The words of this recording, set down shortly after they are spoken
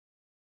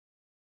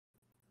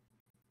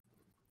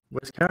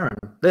Where's Karyn?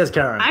 There's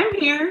Karyn. I'm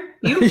here.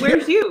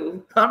 Where's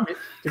you? Can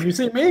you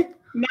see me?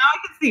 Now I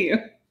can see you.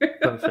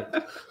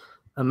 Perfect.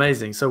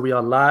 Amazing. So we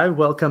are live.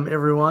 Welcome,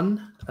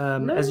 everyone.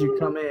 As you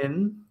come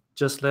in,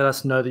 just let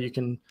us know that you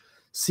can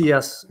see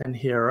us and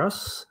hear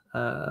us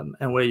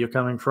and where you're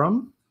coming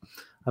from.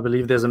 I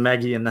believe there's a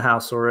Maggie in the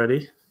house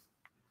already.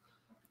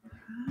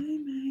 Hi,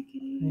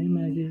 Maggie. Hey,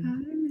 Maggie. Hi,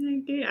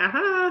 Maggie.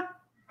 Aha.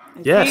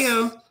 I Yes. see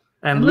you.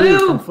 And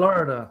Lou from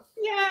Florida.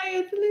 Yay,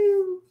 it's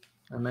Lou.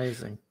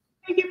 Amazing.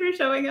 Thank you for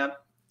showing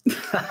up.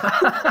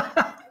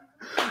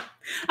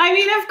 I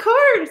mean, of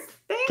course.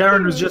 Thank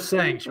Karyn you. was just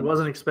saying she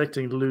wasn't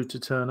expecting Lou to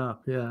turn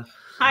up. Yeah.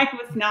 I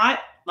was not.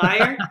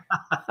 Liar.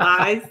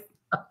 Lies.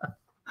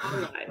 All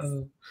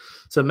lies.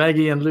 So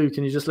Maggie and Lou,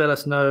 can you just let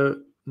us know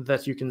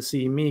that you can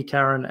see me,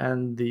 Karyn,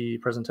 and the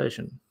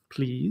presentation,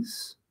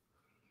 please?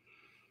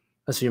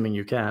 Assuming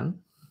you can.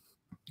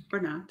 Or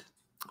not.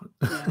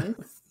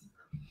 Yes.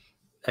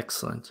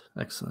 Excellent.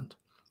 Excellent.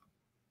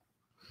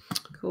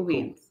 Cool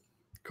beans.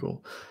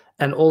 Cool.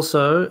 And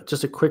also,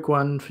 just a quick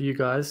one for you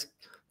guys.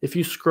 If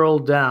you scroll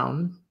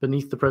down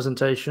beneath the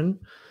presentation,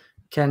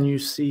 can you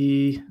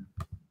see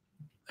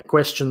a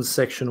questions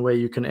section where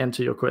you can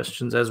enter your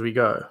questions as we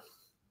go?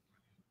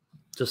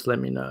 Just let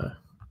me know.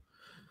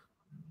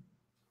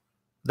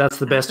 That's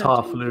the best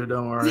half, Lou,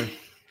 don't worry.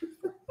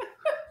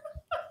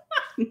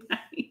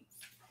 Nice.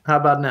 How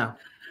about now?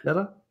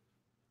 Better?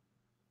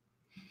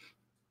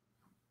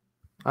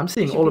 I'm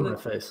seeing all of my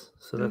face,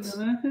 so that's...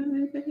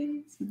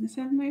 Let's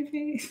have my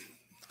face.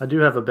 I do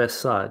have a best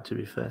side, to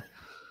be fair.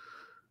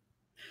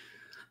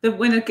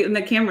 When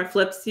the camera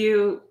flips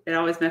you, it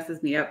always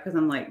messes me up because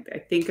I'm like, I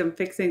think I'm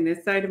fixing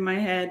this side of my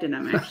head, and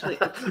I'm actually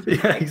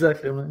yeah,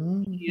 exactly.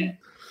 I'm like,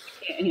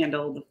 can't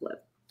handle the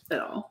flip at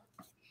all.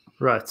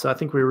 Right, so I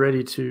think we're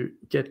ready to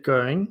get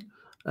going.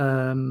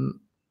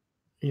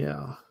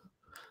 Yeah.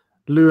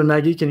 Lou and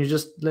Maggie, can you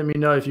just let me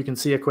know if you can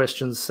see a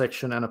questions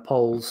section and a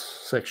polls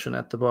section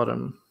at the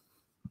bottom?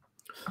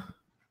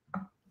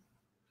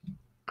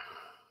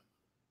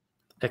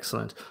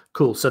 Excellent.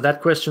 Cool. So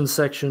that questions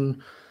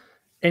section,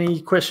 any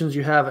questions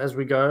you have as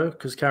we go,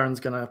 because Karyn's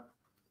gonna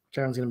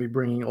be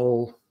bringing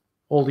all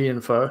the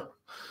info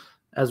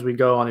as we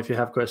go on. If you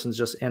have questions,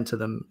 just enter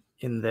them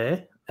in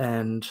there,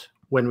 and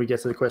when we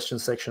get to the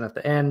questions section at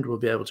the end, we'll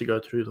be able to go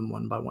through them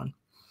one by one.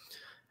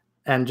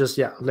 And just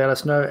let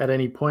us know at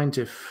any point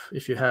if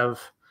you have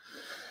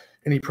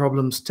any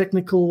problems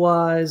technical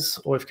wise,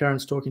 or if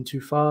Karyn's talking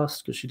too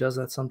fast, because she does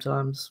that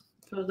sometimes.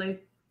 Totally.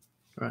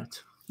 Right.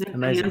 The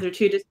Amazing. hands are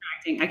too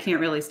distracting. I can't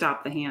really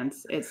stop the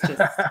hands. It's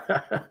just,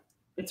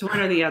 it's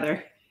one or the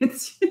other.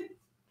 It's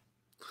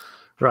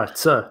right.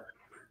 So,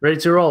 ready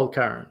to roll,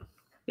 Karyn?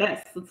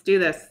 Yes, let's do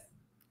this.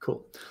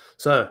 Cool.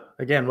 So,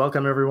 again,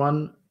 welcome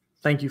everyone.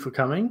 Thank you for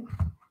coming.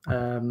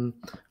 I'm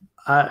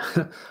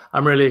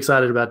really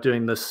excited about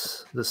doing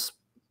this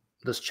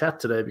chat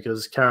today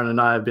because Karyn and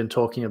I have been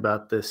talking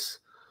about this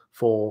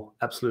for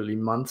absolutely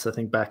months. I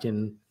think back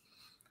in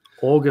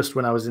August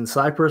when I was in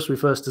Cyprus, we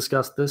first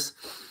discussed this.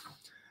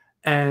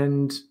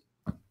 And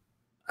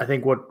I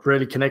think what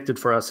really connected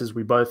for us is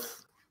we're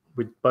both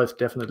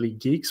definitely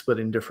geeks, but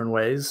in different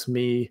ways.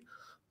 Me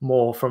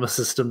more from a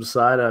systems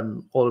side.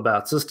 I'm all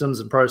about systems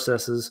and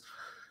processes,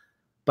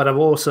 but I've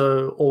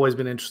also always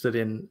been interested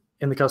in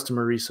the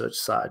customer research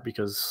side,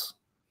 because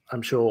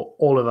I'm sure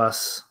all of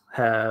us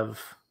have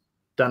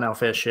done our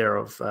fair share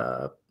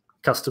of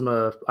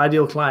customer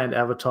ideal client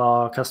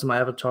avatar, customer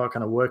avatar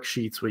kind of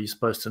worksheets where you're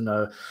supposed to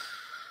know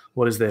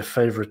what is their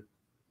favorite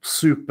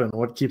soup and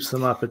what keeps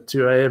them up at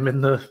 2 a.m.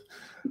 in the,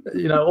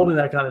 all of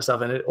that kind of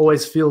stuff. And it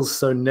always feels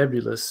so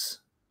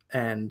nebulous.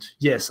 And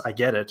yes, I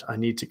get it. I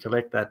need to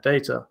collect that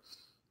data,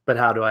 but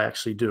how do I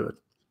actually do it?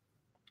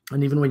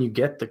 And even when you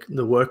get the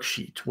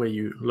worksheet where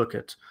you look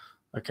at,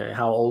 okay,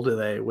 how old are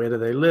they? Where do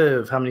they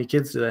live? How many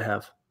kids do they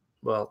have?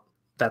 Well,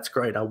 that's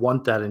great. I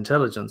want that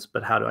intelligence,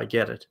 but how do I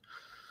get it?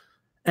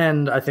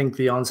 And I think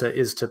the answer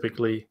is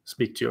typically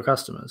speak to your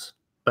customers.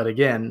 But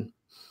again,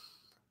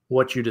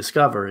 what you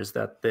discover is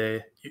that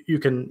you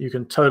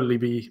can totally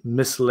be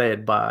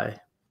misled by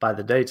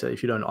the data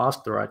if you don't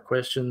ask the right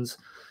questions,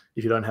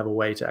 if you don't have a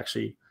way to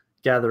actually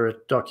gather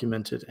it,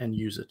 document it, and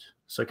use it.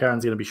 So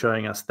Karyn's going to be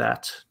showing us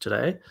that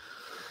today.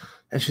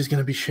 And she's going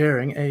to be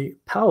sharing a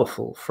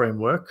powerful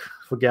framework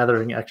for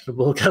gathering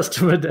actionable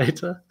customer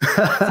data.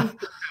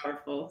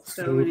 Powerful.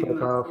 Super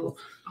powerful.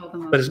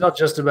 But it's not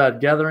just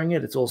about gathering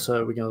it. It's also,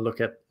 we're going to look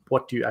at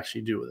what do you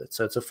actually do with it.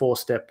 So it's a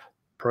 4-step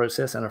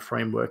process and a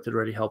framework that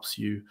really helps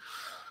you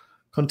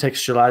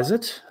contextualize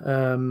it.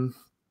 And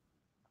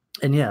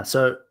yeah,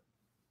 so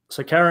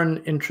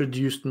Karyn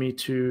introduced me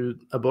to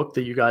a book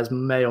that you guys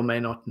may or may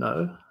not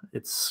know.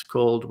 It's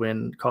called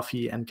When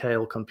Coffee and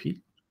Kale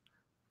Compete.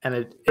 And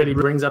it really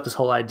brings up this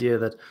whole idea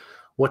that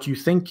what you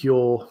think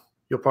your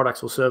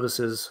products or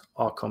services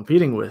are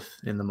competing with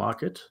in the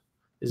market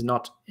is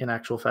not, in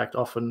actual fact,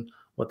 often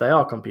what they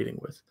are competing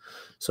with.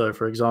 So,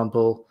 for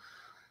example,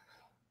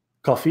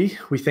 coffee,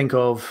 we think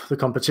of the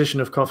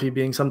competition of coffee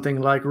being something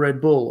like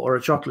Red Bull or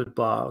a chocolate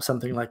bar or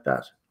something like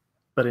that.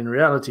 But in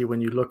reality, when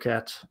you look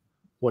at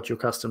what your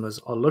customers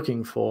are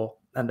looking for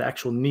and the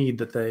actual need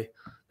that they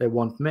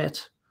want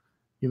met,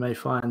 you may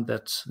find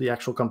that the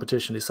actual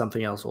competition is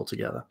something else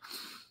altogether.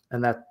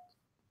 And that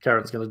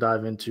Karyn's going to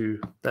dive into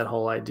that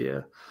whole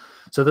idea.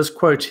 So this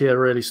quote here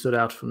really stood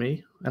out for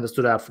me, and it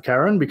stood out for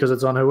Karyn because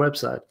it's on her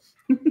website.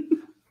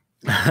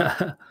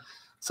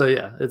 So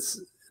yeah,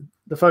 it's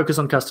the focus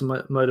on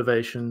customer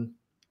motivation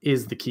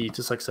is the key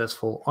to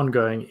successful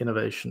ongoing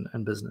innovation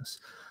and business.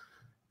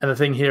 And the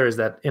thing here is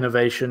that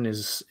innovation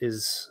is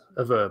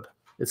a verb.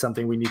 It's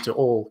something we need to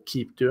all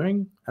keep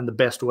doing. And the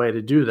best way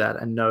to do that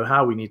and know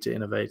how we need to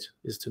innovate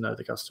is to know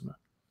the customer.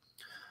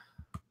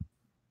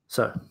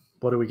 So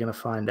what are we going to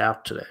find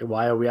out today?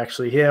 Why are we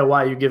actually here?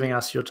 Why are you giving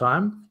us your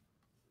time?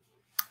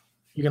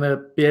 You're going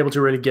to be able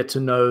to really get to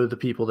know the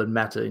people that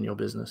matter in your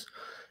business.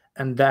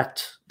 And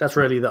that's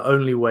really the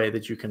only way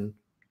that you can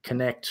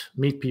connect,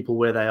 meet people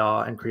where they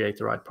are, and create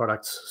the right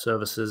products,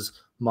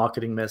 services,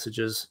 marketing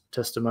messages,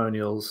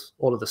 testimonials,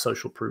 all of the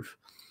social proof.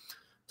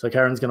 So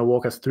Karyn's going to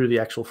walk us through the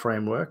actual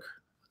framework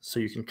so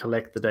you can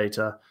collect the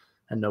data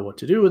and know what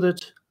to do with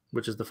it,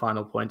 which is the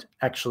final point,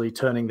 actually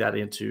turning that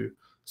into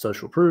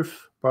social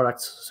proof,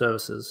 products,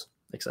 services,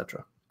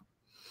 etc.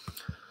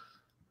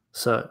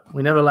 So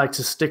we never like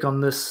to stick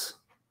on this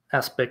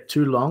aspect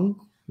too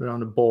long. We're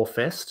on a bore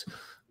fest.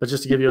 But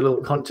just to give you a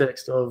little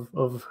context of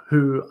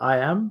who I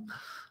am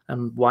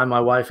and why my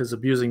wife is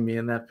abusing me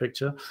in that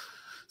picture.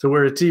 So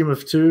we're a team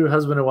of two,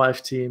 husband and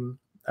wife team.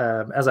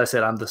 As I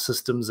said, I'm the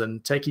systems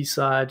and techie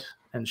side,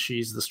 and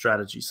she's the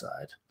strategy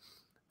side.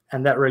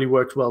 And that really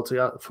worked well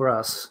for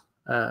us.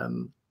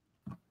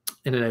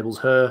 It enables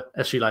her,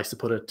 as she likes to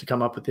put it, to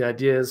come up with the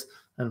ideas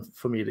and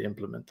for me to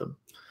implement them.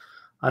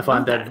 I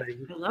find that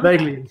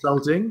vaguely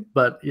insulting,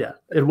 but yeah,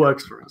 it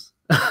works for us.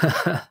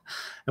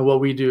 And what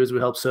we do is we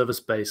help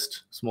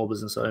service-based small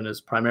business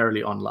owners,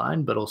 primarily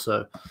online, but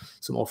also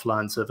some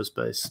offline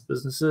service-based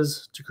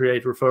businesses, to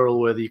create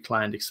referral-worthy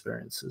client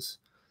experiences.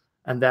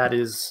 And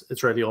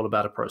it's really all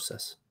about a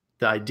process.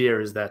 The idea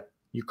is that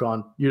you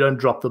don't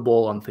drop the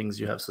ball on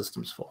things you have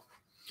systems for.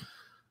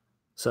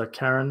 So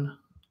Karyn,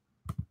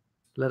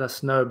 let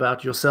us know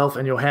about yourself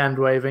and your hand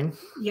waving.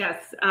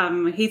 Yes.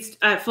 He's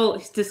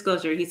full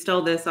disclosure. He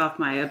stole this off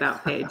my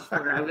about page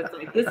where I was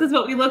like, this is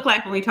what we look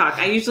like when we talk.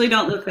 I usually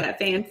don't look that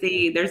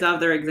fancy. There's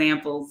other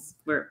examples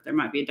where there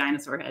might be a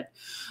dinosaur head.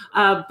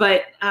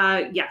 But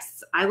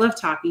yes, I love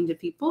talking to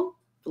people,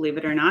 believe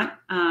it or not.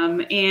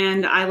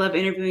 And I love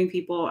interviewing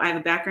people. I have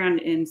a background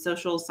in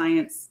social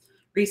science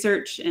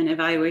research and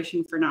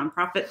evaluation for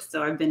nonprofits.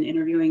 So I've been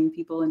interviewing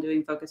people and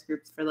doing focus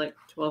groups for like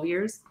 12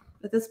 years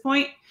at this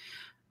point.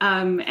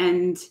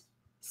 And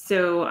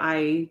so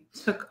I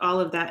took all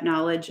of that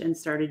knowledge and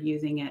started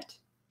using it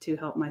to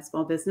help my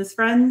small business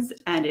friends.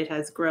 And it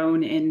has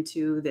grown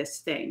into this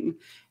thing.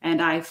 And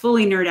I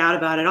fully nerd out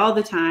about it all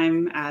the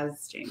time,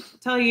 as James will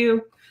tell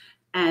you.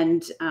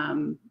 And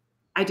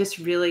I just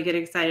really get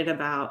excited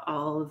about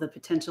all of the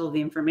potential of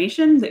the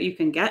information that you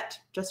can get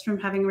just from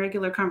having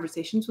regular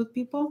conversations with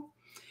people.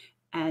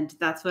 And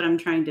that's what I'm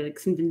trying to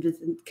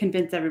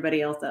convince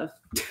everybody else of.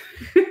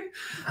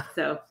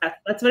 So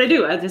that's what I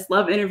do. I just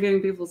love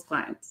interviewing people's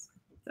clients.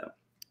 So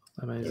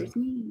amazing. There's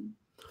me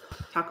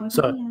talking with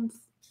my hands.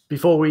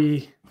 Before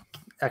we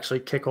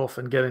actually kick off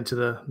and get into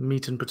the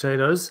meat and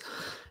potatoes,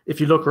 if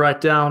you look right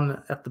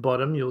down at the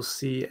bottom, you'll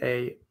see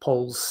a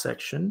polls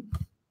section.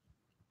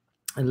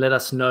 And let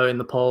us know in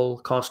the poll,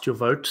 cast your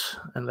vote,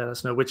 and let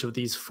us know which of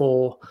these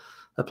 4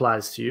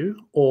 applies to you.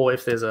 Or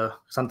if there's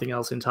something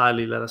else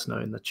entirely, let us know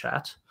in the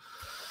chat.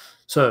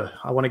 So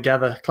I want to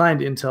gather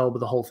client intel, but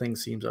the whole thing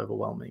seems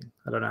overwhelming.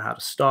 I don't know how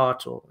to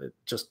start, or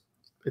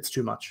it's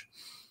too much.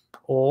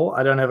 Or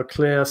I don't have a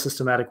clear,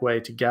 systematic way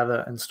to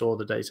gather and store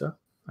the data.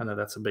 I know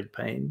that's a big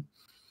pain.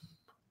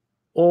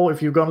 Or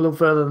if you've gone a little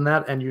further than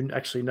that and you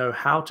actually know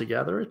how to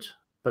gather it,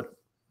 but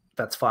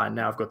that's fine.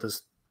 Now I've got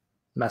this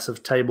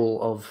massive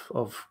table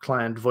of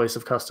client voice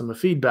of customer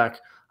feedback.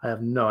 I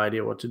have no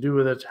idea what to do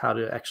with it, how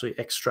to actually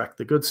extract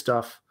the good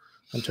stuff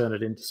and turn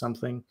it into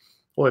something.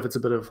 Or if it's a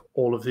bit of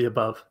all of the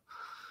above.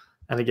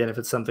 And again, if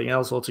it's something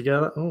else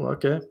altogether, oh,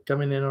 okay,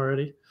 coming in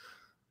already.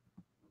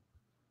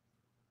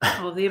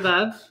 All of the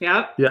above,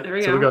 yep. Yeah, there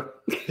we so go.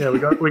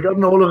 we got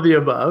an all of the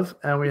above,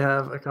 and we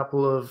have a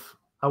couple of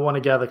I want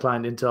to gather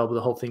client intel, but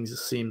the whole thing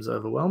just seems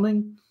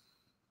overwhelming,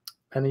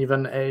 and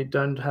even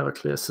don't have a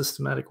clear,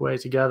 systematic way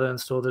to gather and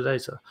store the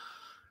data.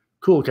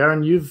 Cool,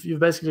 Karyn, you've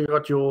basically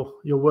got your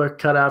work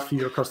cut out for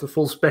you across the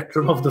full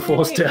spectrum of the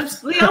 4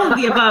 steps. All of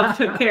the above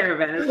took care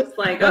of it. It's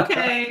like,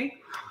 okay,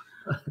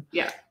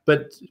 yeah.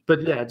 But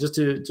yeah, just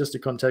to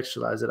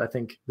contextualize it, I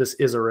think this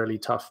is a really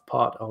tough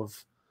part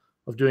of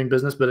doing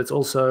business, but it's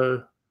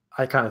also,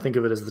 I kind of think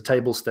of it as the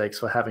table stakes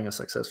for having a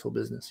successful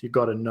business. You've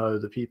got to know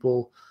the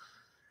people,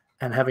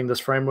 and having this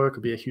framework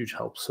would be a huge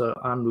help. So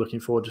I'm looking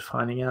forward to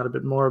finding out a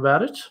bit more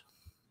about it.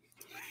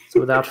 So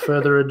without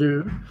further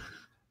ado,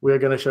 we're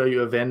going to show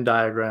you a Venn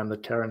diagram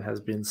that Karyn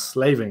has been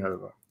slaving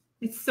over.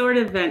 It's sort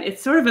of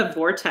a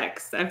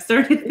vortex. I've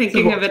started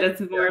thinking of it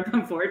as more of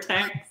a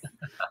vortex.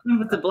 I don't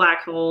know if it's a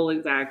black hole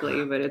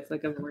exactly, but it's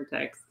like a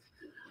vortex.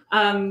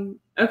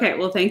 Okay,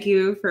 well, thank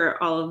you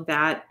for all of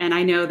that. And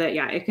I know that,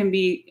 yeah, it can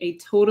be a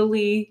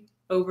totally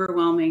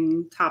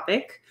overwhelming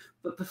topic.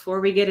 But before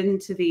we get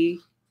into the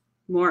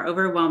more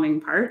overwhelming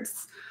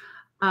parts,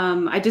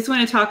 I just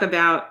want to talk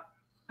about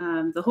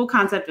the whole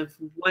concept of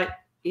what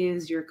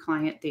is your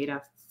client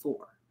data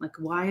for? Like,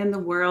 why in the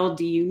world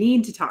do you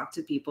need to talk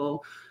to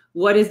people?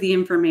 What is the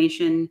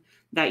information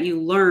that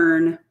you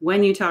learn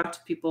when you talk to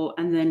people?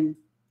 And then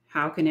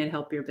how can it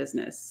help your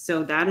business?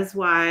 So that is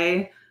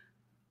why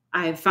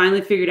I've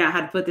finally figured out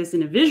how to put this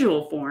in a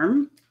visual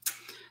form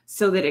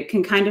so that it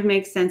can kind of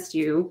make sense to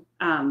you.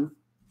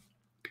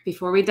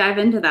 Before we dive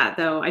into that,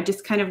 though, I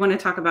just kind of want to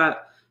talk about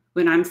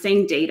when I'm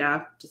saying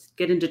data, just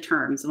get into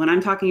terms. When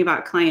I'm talking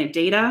about client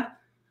data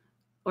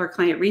or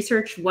client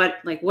research, what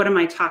am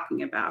I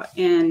talking about?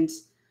 And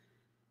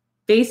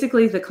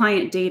basically, the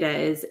client data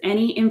is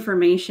any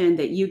information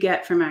that you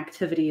get from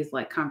activities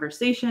like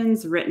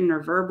conversations, written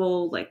or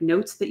verbal, like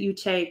notes that you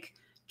take,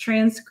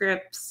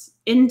 transcripts,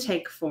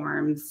 intake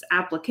forms,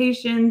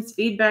 applications,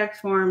 feedback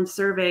forms,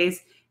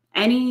 surveys,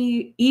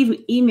 any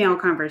email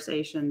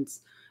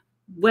conversations,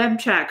 web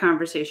chat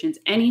conversations,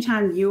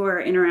 anytime you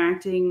are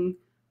interacting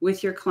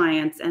with your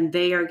clients and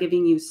they are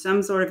giving you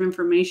some sort of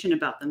information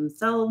about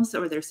themselves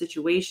or their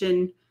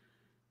situation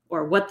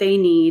or what they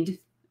need,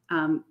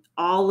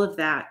 all of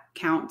that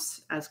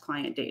counts as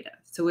client data.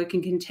 So it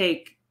can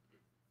take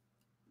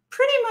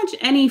pretty much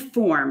any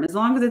form, as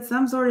long as it's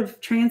some sort of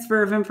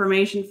transfer of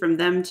information from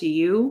them to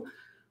you,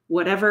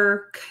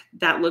 whatever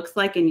that looks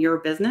like in your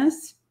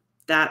business,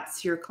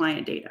 that's your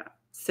client data.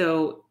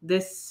 So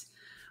this,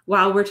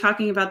 while we're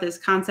talking about this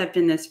concept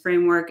in this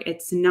framework,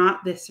 it's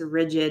not this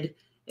rigid,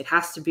 it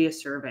has to be a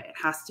survey, it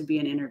has to be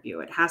an interview,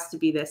 it has to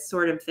be this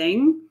sort of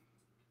thing.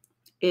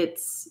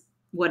 It's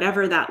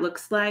whatever that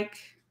looks like.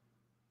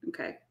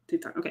 Okay.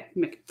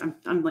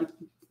 I'm like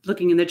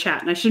looking in the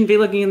chat and I shouldn't be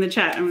looking in the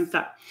chat. I'm gonna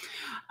stop.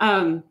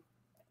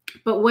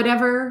 But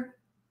whatever,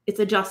 it's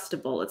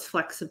adjustable, it's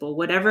flexible,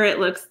 whatever it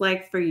looks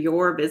like for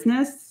your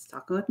business.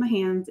 Talking with my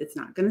hands, it's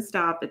not going to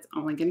stop. It's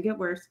only going to get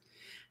worse.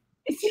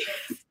 It's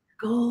just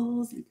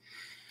goals.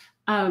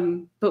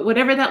 But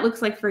whatever that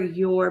looks like for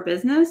your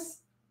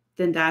business,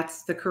 then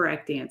that's the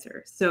correct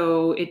answer.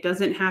 So it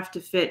doesn't have to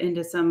fit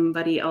into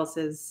somebody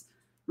else's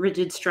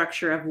rigid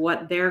structure of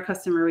what their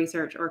customer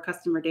research or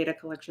customer data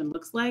collection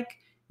looks like.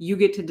 You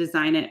get to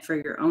design it for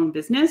your own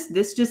business.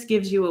 This just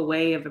gives you a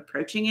way of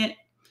approaching it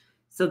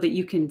so that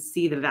you can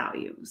see the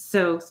value.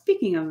 So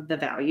speaking of the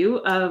value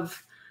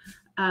of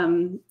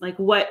like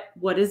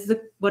what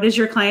is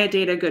your client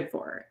data good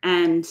for?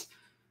 And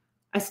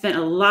I spent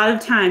a lot of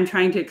time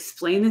trying to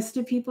explain this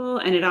to people,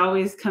 and it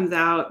always comes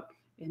out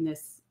in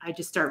this, I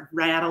just start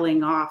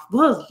rattling off,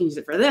 well, you can use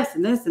it for this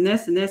and this and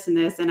this and this and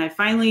this. And I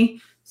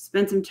finally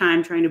spent some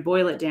time trying to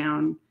boil it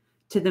down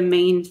to the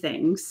main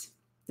things.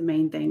 The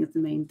main thing is the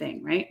main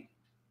thing, right?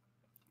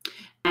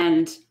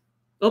 And,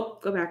 oh,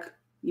 go back.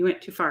 You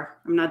went too far.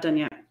 I'm not done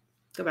yet.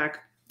 Go back.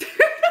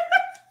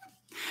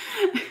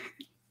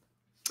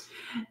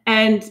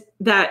 And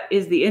that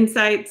is the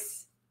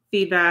insights,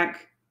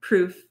 feedback,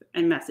 proof,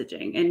 and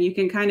messaging. And you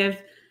can kind of,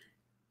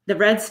 the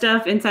red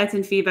stuff, insights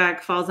and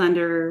feedback, falls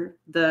under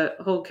the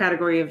whole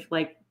category of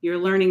like, you're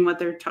learning what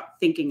they're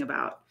thinking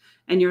about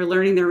and you're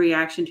learning their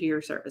reaction to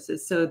your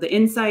services. So the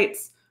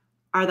insights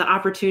are the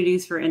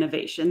opportunities for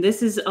innovation.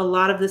 This is a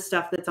lot of the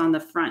stuff that's on the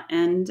front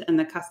end and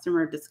the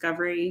customer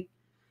discovery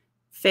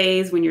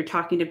phase when you're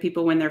talking to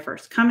people when they're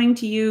first coming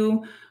to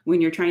you, when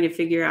you're trying to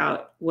figure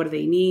out what do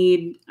they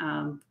need,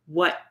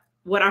 what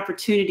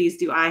opportunities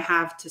do I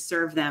have to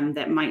serve them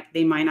that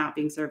they might not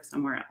be served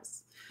somewhere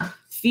else.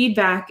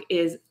 Feedback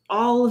is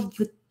all of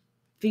the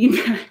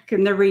feedback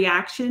and the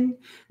reaction.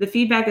 The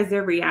feedback is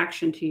their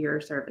reaction to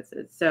your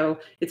services. So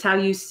it's how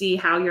you see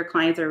how your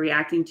clients are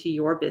reacting to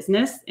your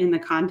business in the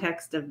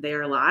context of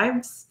their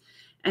lives.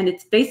 And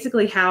it's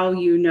basically how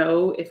you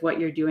know if what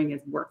you're doing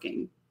is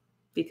working,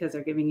 because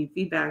they're giving you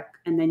feedback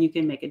and then you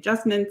can make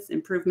adjustments,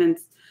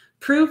 improvements.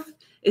 Proof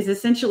is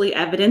essentially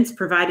evidence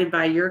provided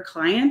by your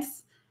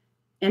clients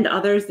and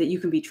others that you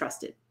can be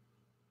trusted.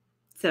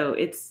 So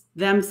it's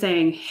them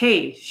saying,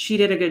 hey, she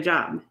did a good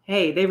job.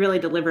 Hey, they really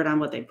delivered on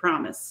what they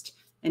promised.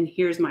 And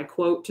here's my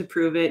quote to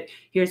prove it.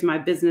 Here's my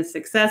business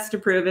success to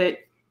prove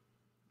it.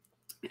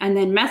 And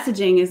then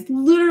messaging is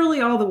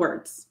literally all the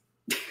words.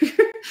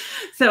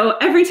 So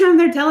every time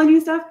they're telling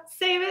you stuff,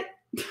 save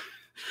it.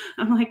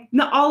 I'm like,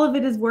 no, all of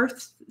it is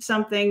worth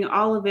something.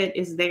 All of it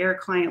is their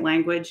client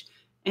language.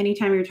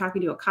 Anytime you're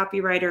talking to a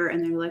copywriter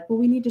and they're like, well,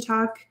 we need to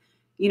talk,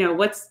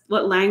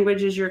 what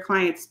language is your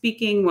client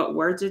speaking? What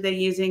words are they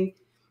using?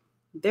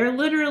 They're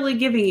literally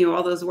giving you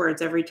all those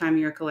words every time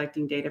you're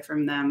collecting data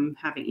from them,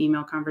 having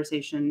email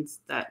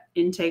conversations, that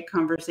intake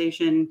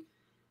conversation,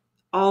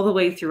 all the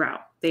way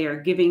throughout. They are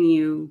giving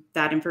you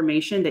that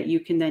information that you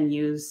can then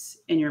use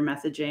in your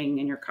messaging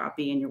and your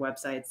copy and your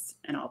websites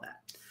and all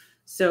that.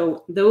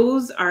 So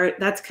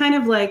that's kind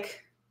of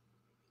like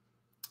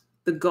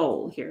the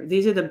goal here.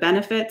 These are the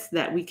benefits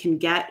that we can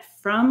get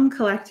from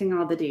collecting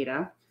all the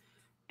data.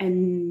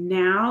 And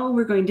now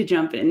we're going to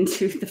jump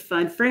into the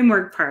fun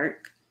framework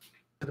part.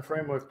 The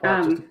framework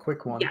part, just a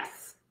quick one.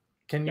 Yes.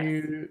 Can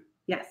you?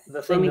 Yes.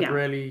 The thing that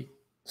really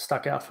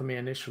stuck out for me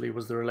initially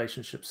was the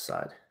relationships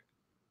side.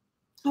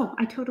 Oh,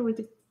 I totally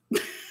did.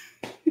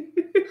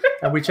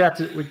 And we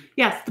chatted.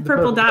 Yes, the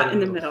purple dot in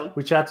the middle.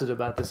 We chatted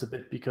about this a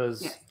bit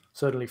because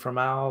certainly from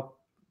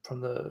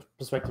the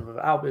perspective of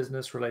our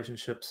business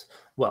relationships,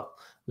 well,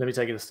 let me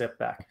take it a step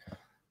back.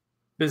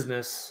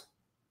 Business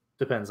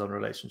depends on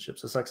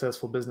relationships. A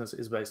successful business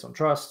is based on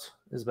trust,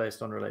 is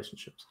based on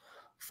relationships.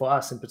 For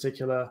us in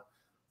particular,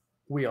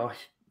 we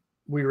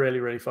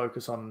really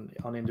focus on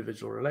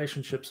individual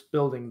relationships,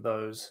 building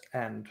those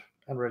and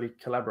really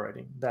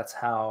collaborating. That's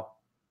how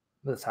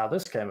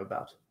this came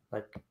about.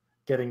 Like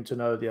getting to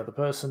know the other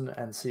person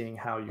and seeing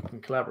how you can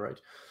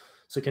collaborate.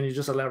 So can you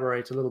just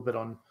elaborate a little bit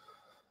on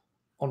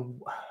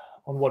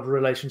what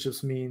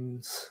relationships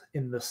means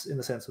in the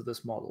sense of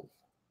this model?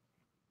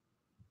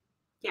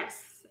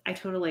 Yes, I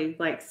totally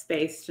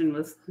spaced and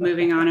was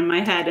moving on in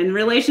my head. And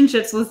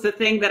relationships was the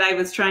thing that I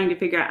was trying to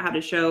figure out how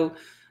to show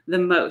the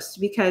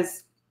most,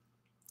 because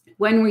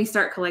when we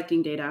start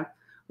collecting data,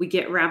 we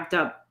get wrapped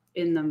up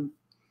in the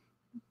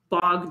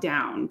bogged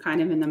down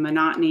kind of in the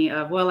monotony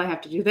of, well, I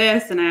have to do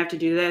this and I have to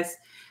do this.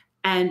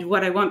 And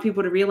what I want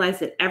people to realize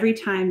that every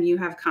time you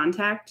have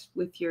contact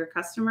with your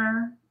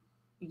customer,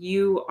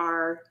 you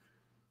are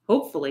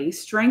hopefully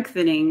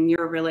strengthening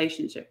your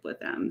relationship with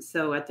them.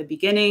 So at the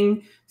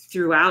beginning,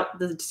 throughout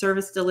the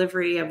service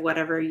delivery of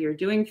whatever you're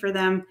doing for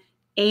them,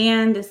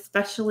 and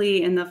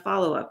especially in the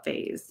follow-up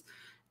phase,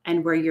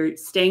 and where you're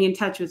staying in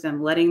touch with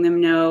them, letting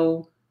them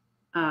know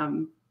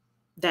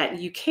that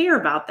you care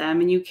about them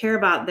and you care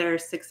about their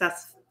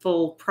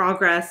successful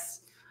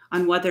progress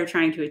on what they're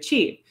trying to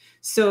achieve.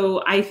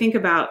 So I think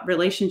about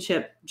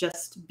relationship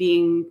just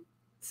being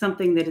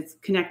something that is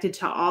connected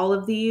to all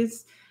of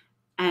these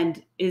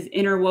and is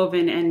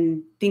interwoven,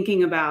 and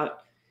thinking about,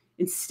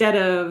 instead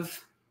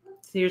of,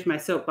 here's my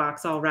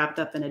soapbox all wrapped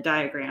up in a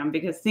diagram,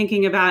 because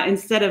thinking about,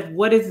 instead of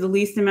what is the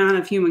least amount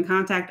of human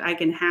contact I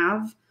can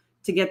have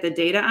to get the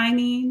data I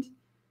need,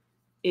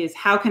 is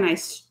how can I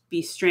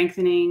be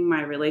strengthening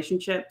my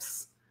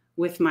relationships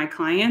with my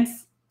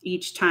clients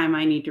each time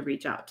I need to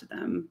reach out to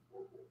them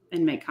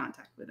and make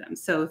contact with them.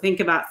 So think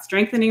about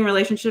strengthening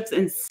relationships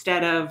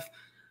instead of,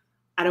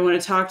 I don't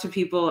want to talk to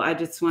people, I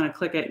just want to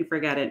click it and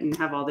forget it and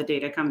have all the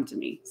data come to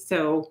me.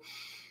 So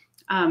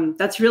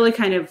that's really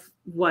kind of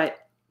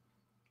what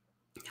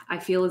I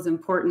feel is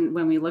important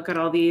when we look at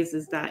all these,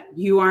 is that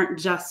you aren't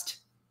just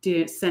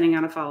sending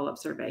out a follow-up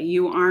survey.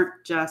 You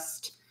aren't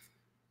just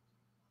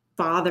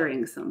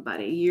bothering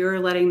somebody. You're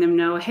letting them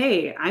know,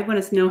 hey, I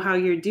want to know how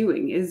you're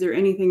doing. Is there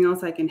anything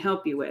else I can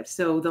help you with?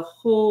 So the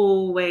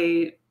whole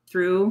way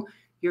through,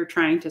 you're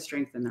trying to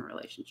strengthen the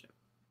relationship.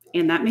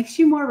 And that makes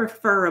you more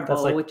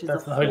referable, which is a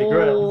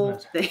whole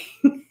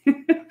thing.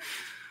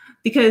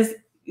 Because,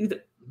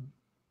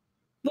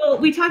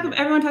 well,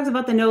 everyone talks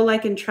about the know,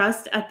 like, and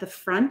trust at the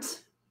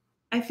front,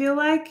 I feel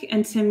like.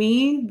 And to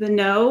me, the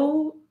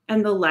know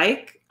and the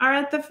like are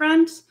at the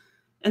front.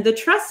 And the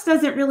trust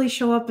doesn't really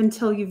show up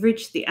until you've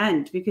reached the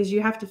end, because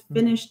you have to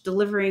finish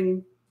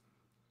delivering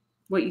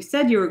what you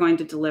said you were going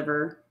to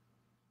deliver.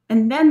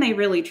 And then they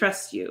really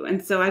trust you.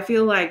 And so I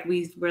feel like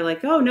we're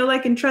like, oh, no,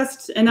 like, and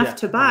trust enough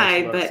to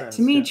buy. But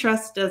to me,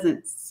 trust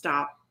doesn't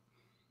stop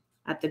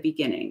at the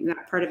beginning.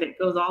 That part of it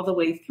goes all the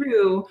way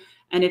through.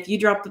 And if you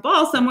drop the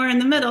ball somewhere in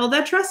the middle,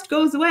 that trust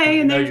goes away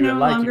and there's no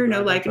longer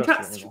no like and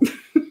trust.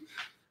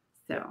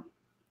 So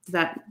is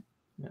that...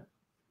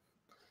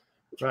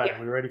 Right, yeah.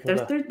 we're ready for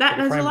there's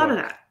a lot of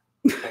that.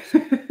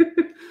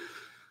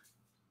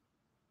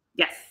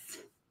 Yes.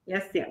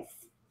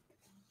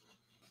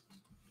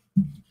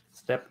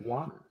 Step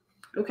one.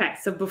 Okay,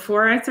 so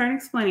before I start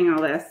explaining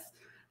all this,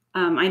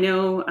 I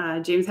know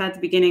James had at the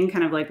beginning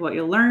kind of like what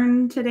you'll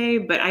learn today,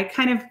 but I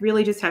kind of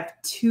really just have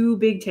two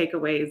big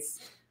takeaways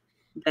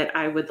that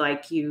I would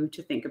like you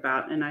to think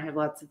about, and I have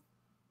lots of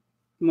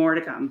more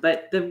to come.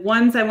 But the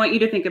ones I want you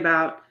to think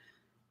about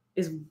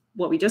is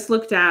what we just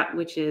looked at,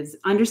 which is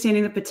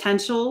understanding the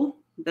potential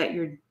that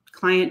your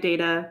client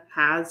data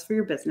has for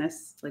your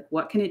business. Like,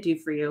 what can it do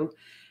for you?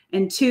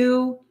 And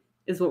two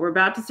is what we're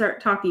about to start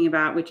talking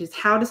about, which is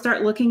how to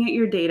start looking at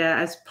your data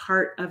as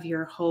part of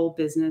your whole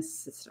business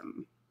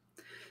system.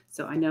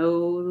 So I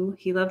know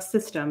he loves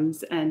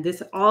systems, and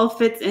this all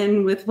fits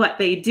in with what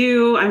they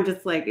do. I'm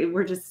just like,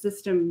 we're just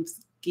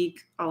systems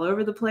geek all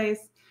over the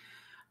place.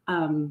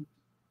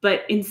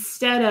 But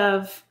instead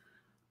of,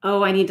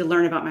 oh, I need to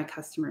learn about my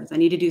customers, I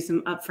need to do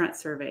some upfront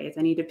surveys,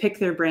 I need to pick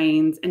their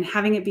brains, and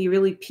having it be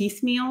really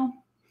piecemeal,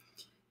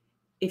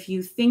 if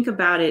you think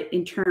about it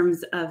in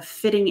terms of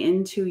fitting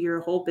into your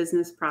whole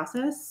business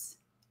process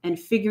and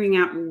figuring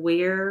out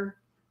where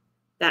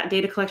that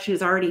data collection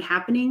is already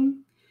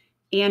happening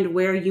and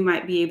where you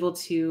might be able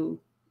to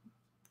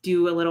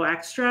do a little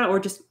extra or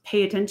just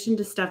pay attention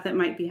to stuff that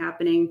might be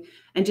happening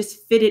and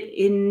just fit it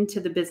into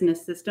the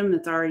business system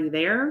that's already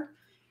there,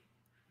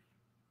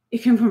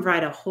 it can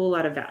provide a whole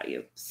lot of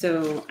value.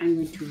 So I'm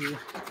going to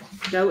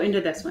go into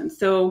this one.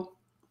 So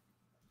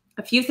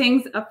A few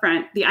things up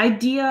front. The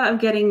idea of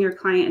getting your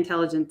client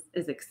intelligence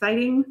is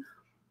exciting,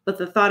 but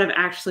the thought of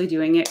actually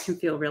doing it can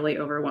feel really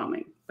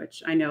overwhelming,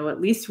 which I know at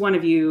least one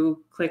of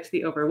you clicked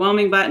the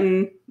overwhelming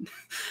button,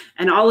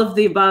 and all of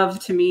the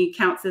above to me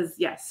counts as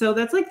yes. So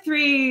that's like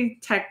 3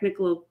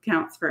 technical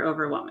counts for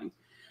overwhelming.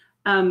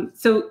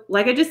 So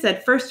like I just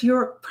said, first,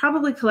 you're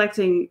probably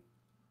collecting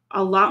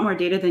a lot more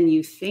data than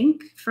you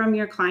think from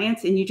your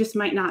clients, and you just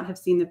might not have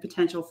seen the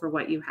potential for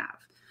what you have.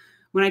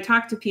 When I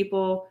talk to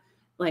people,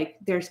 like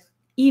there's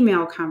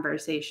email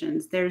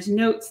conversations, there's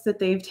notes that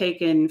they've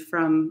taken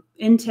from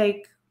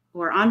intake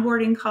or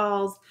onboarding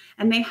calls,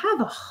 and they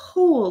have a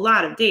whole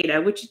lot of data,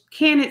 which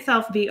can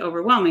itself be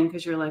overwhelming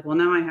because you're like, well,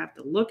 now I have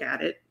to look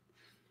at it,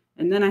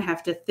 and then I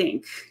have to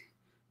think,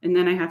 and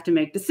then I have to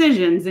make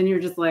decisions, and you're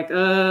just like,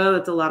 oh,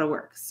 that's a lot of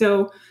work.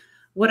 So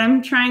what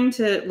I'm trying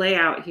to lay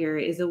out here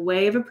is a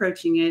way of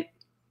approaching it.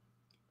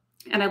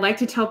 And I like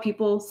to tell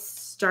people,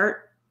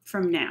 start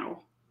from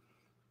now.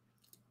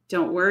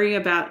 Don't worry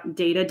about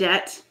data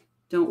debt.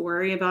 Don't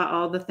worry about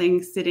all the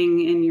things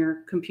sitting in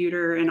your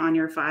computer and on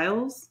your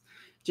files.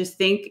 Just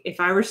think, if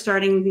I were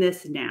starting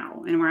this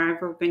now and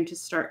we're going to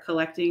start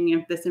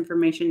collecting this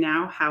information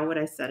now, how would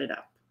I set it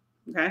up?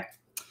 Okay.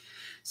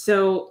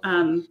 So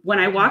when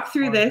I walk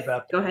through this,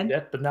 go ahead.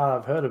 Yet, but now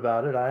I've heard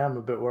about it, I am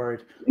a bit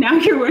worried. Now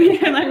you're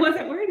worried. I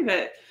wasn't worried about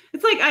it.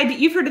 It's like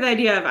you've heard of the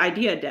idea of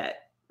idea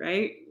debt,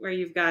 right? Where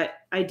you've got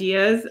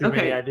ideas. Too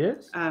many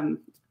ideas?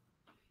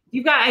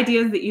 You've got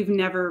ideas that you've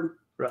never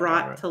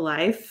brought to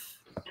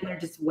life, and they're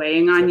just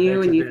weighing on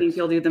you, and you think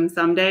you'll do them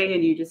someday,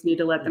 and you just need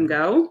to let them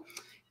go.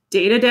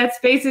 Data debt's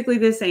basically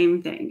the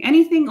same thing.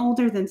 Anything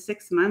older than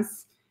 6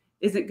 months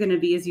isn't going to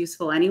be as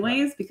useful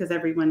anyways, because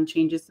everyone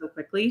changes so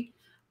quickly.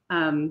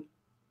 You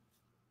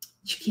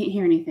can't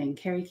hear anything.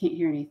 Carrie can't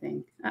hear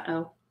anything. Uh-oh.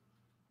 All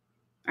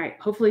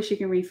right. Hopefully she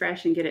can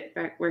refresh and get it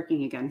back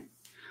working again.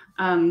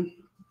 Can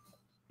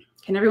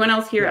everyone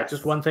else hear us?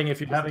 Just one thing,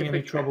 if you're having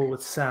any trouble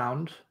with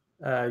sound,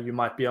 you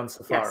might be on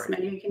Safari. Yes,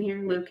 Manu can hear,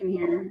 Luke can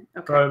hear.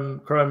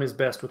 Okay. Chrome is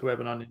best with Web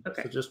and Onion.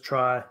 Okay. So just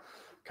try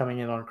coming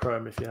in on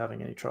Chrome if you're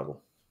having any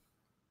trouble.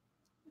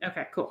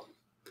 Okay, cool.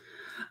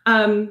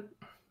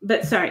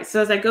 But sorry,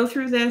 so as I go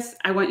through this,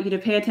 I want you to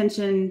pay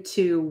attention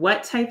to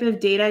what type of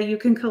data you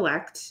can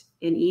collect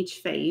in each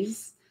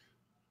phase,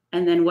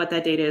 and then what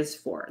that data is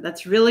for.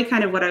 That's really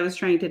kind of what I was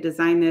trying to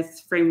design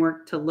this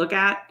framework to look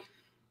at,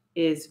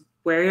 is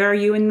where are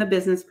you in the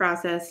business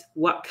process?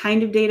 What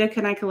kind of data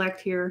can I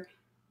collect here?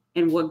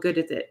 And what good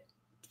is it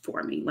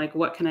for me? Like,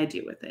 what can I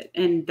do with it?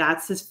 And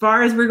that's as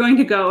far as we're going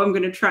to go. I'm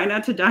going to try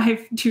not to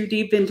dive too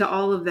deep into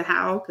all of the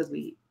how, because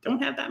we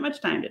don't have that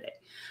much time today.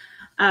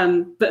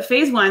 But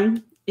phase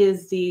 1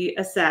 is the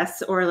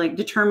assess, or like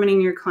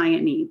determining your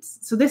client needs.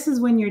 So this is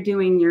when you're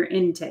doing your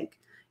intake.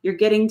 You're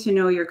getting to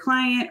know your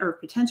client or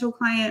potential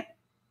client.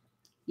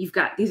 You've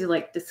got, these are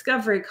like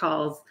discovery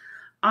calls,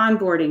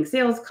 onboarding,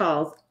 sales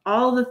calls,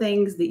 all the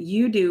things that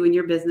you do in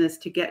your business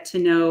to get to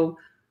know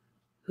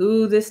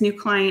who this new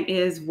client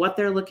is, what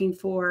they're looking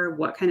for,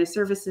 what kind of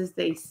services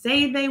they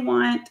say they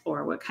want,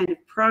 or what kind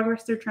of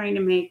progress they're trying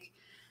to make.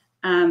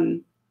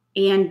 And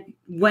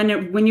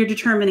when you're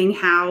determining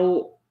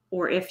how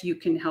or if you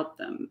can help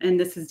them. And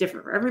this is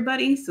different for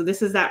everybody. So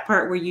this is that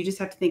part where you just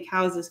have to think,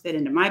 how does this fit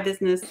into my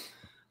business?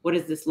 What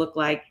does this look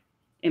like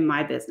in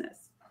my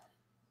business?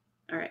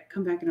 All right,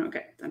 come back and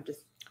okay. I'm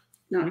just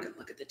not going to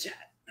look at the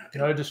chat.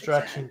 No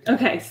distraction.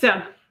 Okay,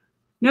 so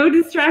no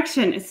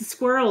distraction. It's the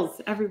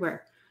squirrels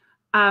everywhere.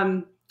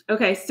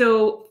 Okay,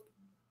 so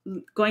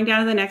going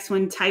down to the next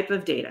one, type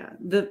of data.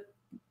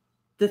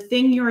 The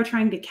thing you are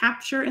trying to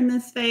capture in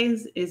this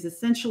phase is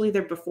essentially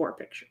their before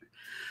picture.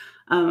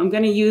 I'm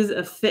going to use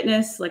a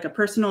fitness, like a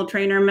personal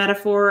trainer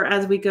metaphor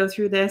as we go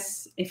through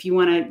this. If you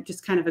want to,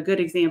 just kind of a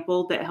good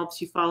example that helps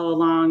you follow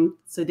along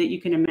so that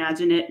you can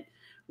imagine it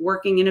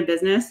working in a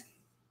business.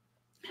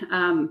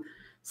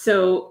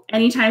 So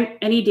any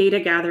data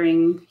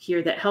gathering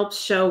here that helps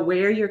show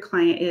where your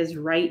client is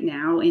right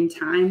now in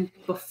time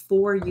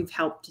before you've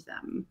helped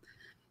them.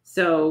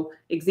 So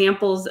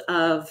examples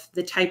of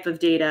the type of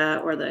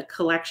data or the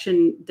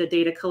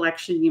data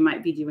collection you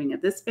might be doing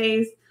at this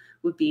phase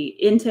would be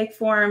intake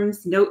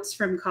forms, notes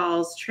from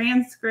calls,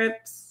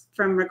 transcripts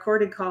from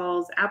recorded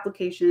calls,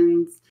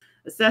 applications,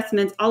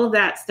 assessments, all of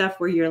that stuff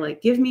where you're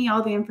like, give me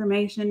all the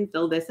information,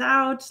 fill this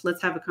out,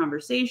 let's have a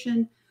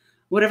conversation,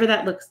 whatever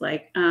that looks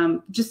like.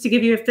 Just to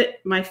give you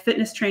my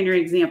fitness trainer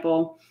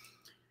example.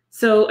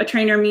 So a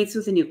trainer meets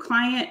with a new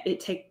client, they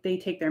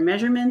take their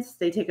measurements,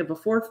 they take a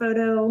before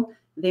photo,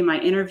 they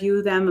might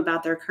interview them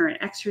about their current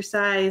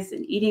exercise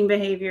and eating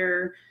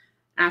behavior,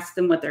 ask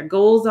them what their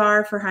goals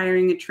are for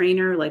hiring a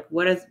trainer, like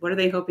what are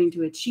they hoping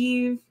to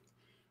achieve?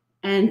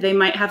 And they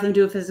might have them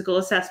do a physical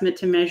assessment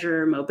to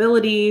measure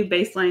mobility,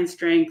 baseline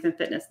strength, and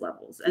fitness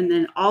levels. And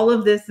then all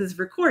of this is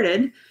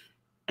recorded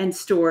and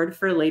stored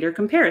for later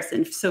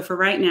comparison. So for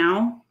right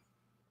now,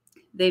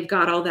 they've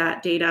got all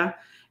that data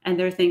and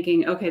they're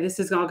thinking, okay, this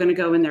is all going to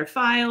go in their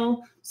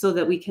file so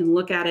that we can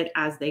look at it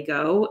as they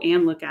go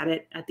and look at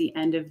it at the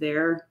end of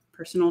their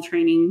personal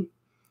training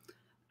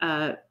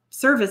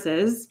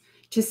services.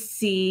 to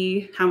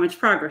see how much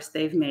progress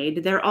they've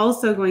made. They're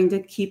also going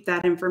to keep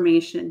that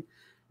information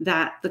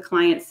that the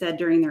client said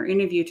during their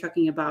interview,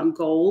 talking about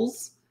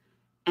goals.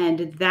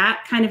 And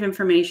that kind of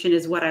information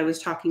is what I was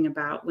talking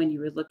about when you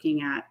were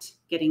looking at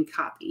getting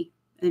copy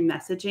and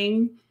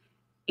messaging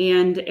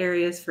and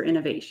areas for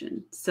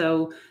innovation.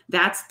 So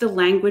that's the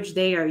language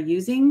they are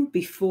using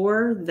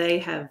before they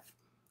have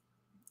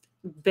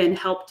been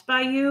helped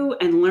by you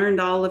and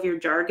learned all of your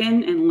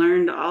jargon and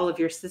learned all of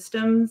your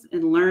systems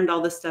and learned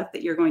all the stuff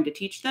that you're going to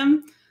teach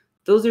them.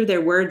 Those are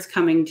their words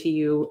coming to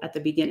you at the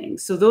beginning.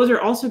 So those are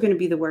also going to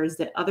be the words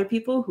that other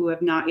people who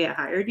have not yet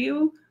hired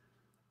you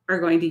are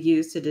going to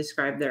use to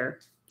describe their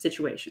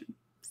situation.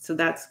 So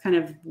that's kind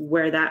of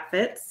where that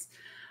fits,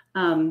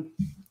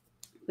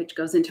 which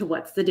goes into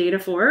what's the data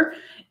for.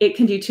 It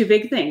can do two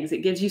big things.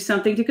 It gives you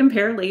something to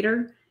compare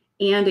later,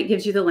 and it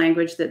gives you the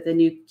language that the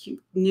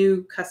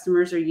new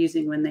customers are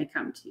using when they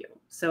come to you.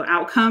 So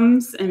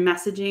outcomes and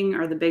messaging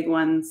are the big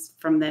ones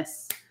from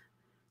this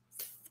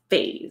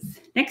phase.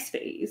 Next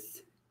phase.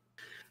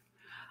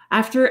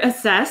 After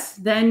assess,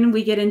 then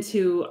we get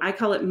into, I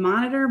call it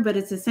monitor, but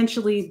it's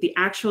essentially the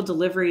actual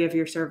delivery of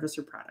your service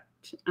or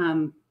product.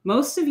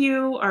 Most of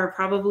you are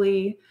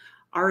probably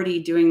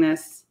already doing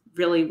this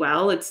really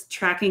well. It's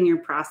tracking your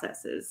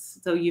processes.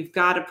 So you've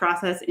got a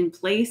process in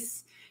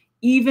place.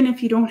 Even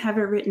if you don't have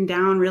it written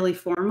down really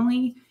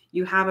formally,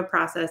 you have a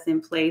process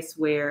in place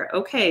where,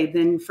 okay,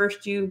 then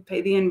first you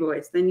pay the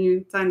invoice, then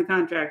you sign the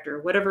contract,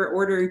 or whatever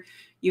order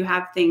you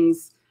have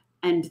things,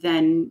 and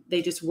then they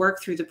just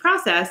work through the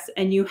process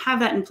and you have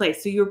that in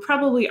place. So you're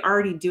probably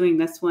already doing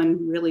this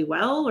one really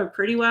well or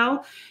pretty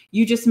well.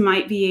 You just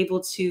might be able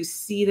to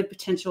see the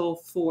potential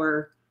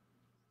for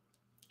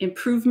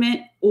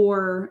improvement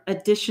or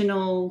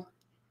additional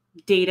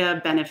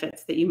data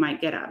benefits that you might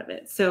get out of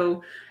it.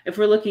 So if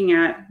we're looking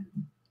at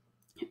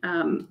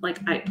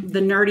the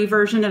nerdy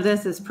version of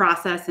this is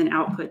process and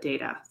output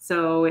data.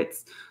 So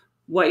it's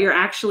what you're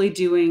actually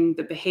doing,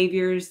 the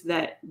behaviors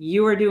that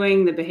you are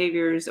doing, the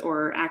behaviors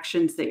or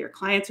actions that your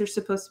clients are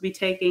supposed to be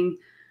taking.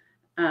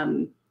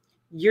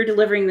 You're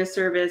delivering the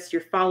service,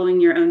 you're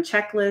following your own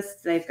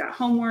checklists, they've got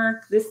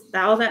homework,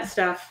 all that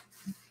stuff,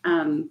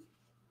 and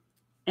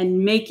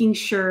making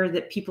sure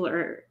that people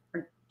are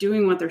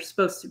doing what they're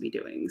supposed to be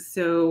doing.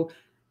 So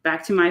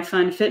back to my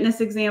fun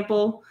fitness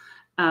example,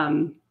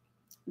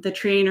 the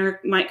trainer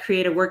might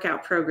create a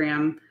workout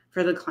program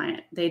for the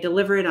client. They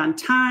deliver it on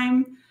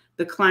time.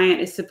 The client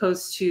is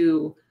supposed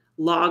to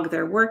log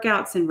their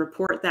workouts and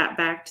report that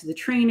back to the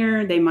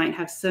trainer. They might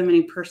have so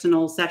many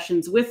personal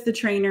sessions with the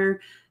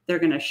trainer. They're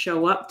going to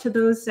show up to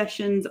those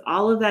sessions.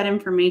 All of that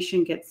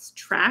information gets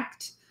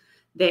tracked.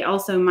 They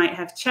also might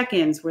have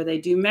check-ins where they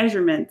do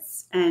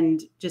measurements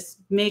and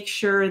just make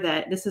sure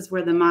that this is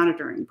where the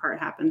monitoring part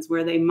happens,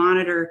 where they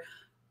monitor,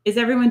 is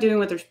everyone doing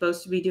what they're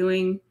supposed to be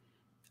doing?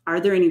 Are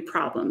there any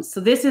problems? So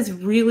this is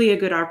really a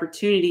good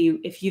opportunity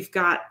if you've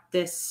got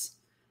this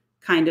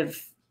kind of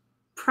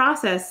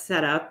process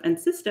set up and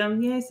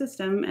system,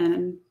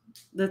 and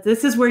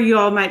this is where you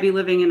all might be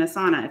living in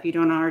Asana if you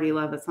don't already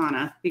love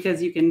Asana,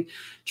 because you can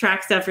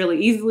track stuff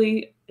really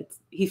easily.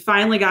 He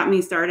finally got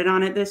me started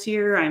on it this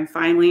year. I'm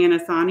finally an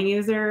Asana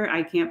user.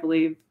 I can't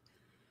believe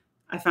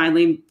I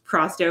finally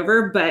crossed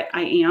over, but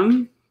I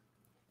am,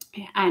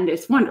 and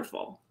it's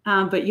wonderful.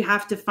 But you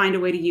have to find a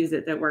way to use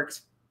it that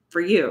works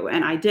for you,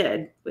 and I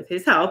did with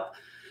his help.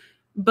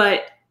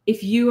 But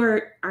if you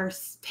are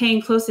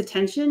paying close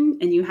attention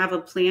and you have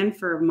a plan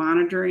for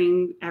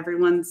monitoring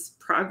everyone's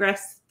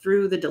progress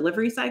through the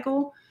delivery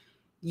cycle,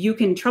 you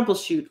can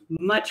troubleshoot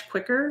much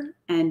quicker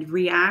and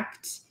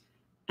react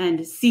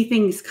and see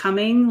things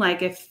coming.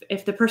 Like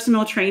if the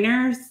personal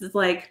trainer is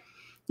like,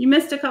 you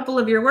missed a couple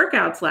of your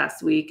workouts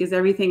last week, is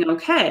everything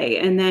okay?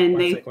 And then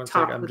they talk with the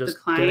client. I'm just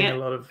getting a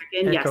lot of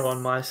echo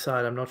on my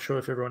side. I'm not sure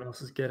if everyone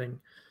else is getting.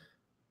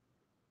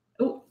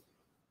 Oh,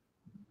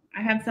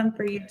 I have some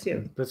for you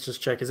too. Let's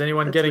just check. Is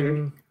anyone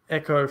getting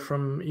echo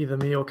from either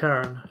me or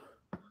Karyn?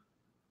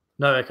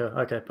 No echo.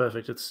 Okay,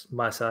 perfect. It's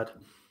my side.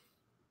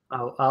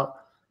 Cool. All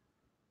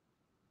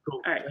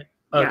right. Okay.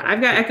 Yeah,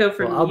 I've got echo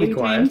from you,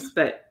 James,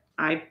 but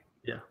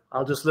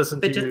I'll just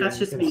listen to you. That's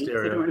just me.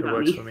 Stereo. It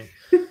works for me.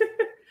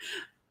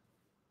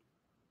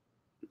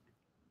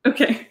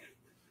 Okay.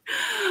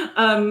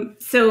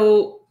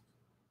 So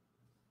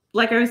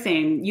like I was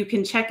saying, you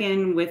can check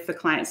in with the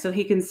client. So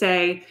he can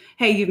say,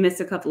 hey, you've missed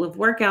a couple of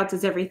workouts.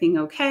 Is everything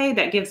okay?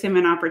 That gives him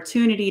an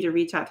opportunity to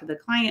reach out to the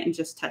client and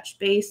just touch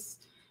base.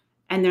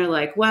 And they're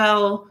like,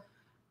 well,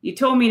 you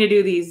told me to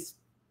do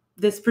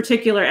this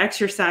particular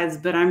exercise,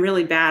 but I'm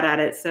really bad at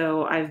it.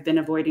 So I've been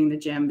avoiding the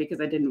gym because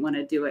I didn't want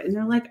to do it. And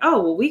they're like,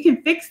 oh, well, we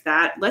can fix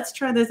that. Let's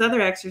try this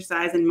other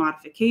exercise and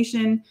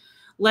modification.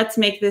 Let's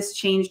make this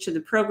change to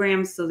the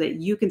program so that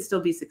you can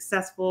still be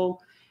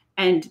successful.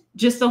 And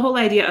just the whole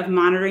idea of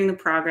monitoring the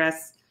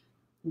progress,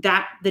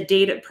 that the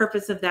data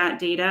purpose of that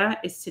data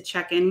is to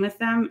check in with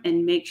them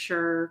and make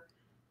sure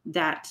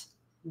that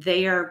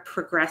they are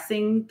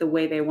progressing the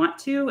way they want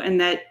to,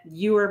 and that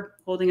you are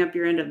holding up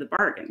your end of the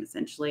bargain,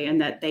 essentially, and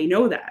that they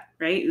know that,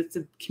 right? It's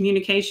a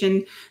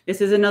communication.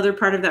 This is another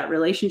part of that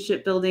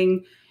relationship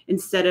building.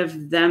 Instead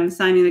of them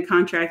signing the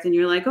contract and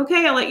you're like,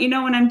 okay, I'll let you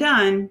know when I'm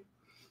done.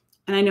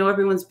 And I know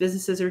everyone's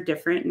businesses are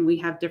different and we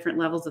have different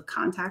levels of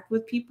contact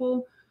with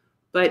people.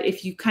 But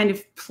if you kind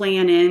of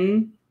plan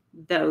in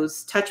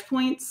those touch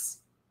points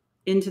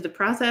into the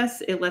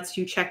process, it lets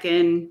you check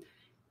in,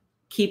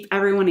 keep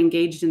everyone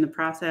engaged in the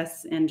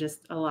process, and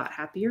just a lot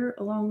happier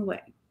along the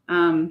way.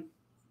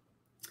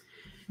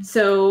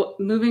 So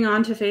moving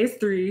on to phase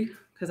 3,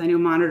 because I know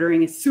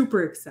monitoring is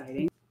super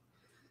exciting,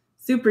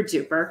 super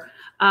duper.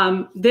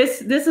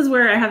 This is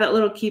where I have that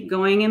little keep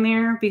going in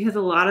there, because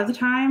a lot of the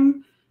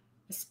time,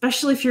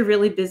 especially if you're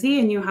really busy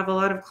and you have a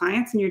lot of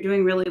clients and you're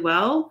doing really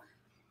well,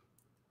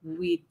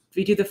 we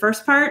do the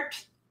first part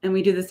and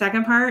we do the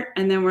second part,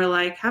 and then we're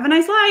like, have a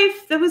nice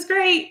life. That was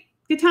great.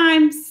 Good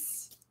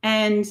times.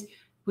 And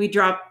we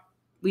drop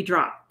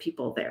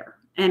people there.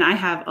 And I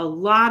have a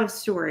lot of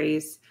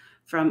stories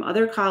from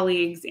other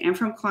colleagues and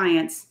from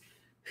clients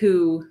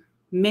who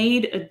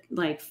made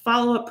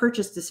follow-up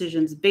purchase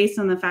decisions based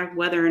on the fact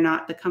whether or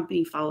not the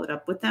company followed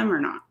up with them or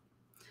not.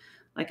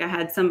 Like I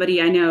had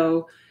somebody I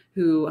know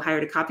who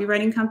hired a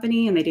copywriting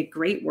company and they did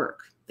great work.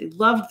 They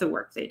loved the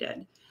work they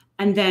did.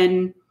 And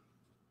then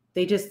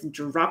they just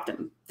dropped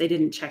them. They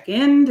didn't check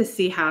in to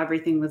see how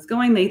everything was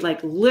going. They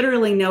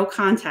literally no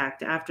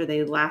contact after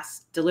they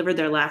last delivered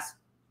their last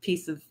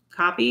piece of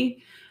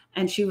copy.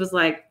 And she was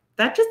like,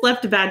 that just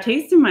left a bad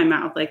taste in my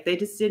mouth. Like they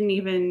just didn't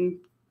even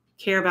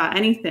care about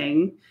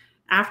anything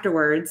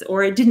afterwards,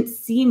 or it didn't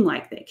seem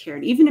like they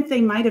cared. Even if they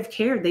might have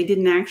cared, they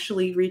didn't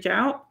actually reach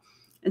out.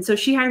 And so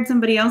she hired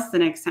somebody else the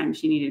next time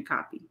she needed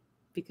copy,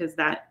 because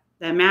that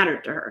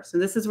mattered to her. So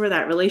this is where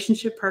that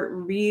relationship part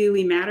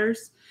really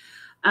matters.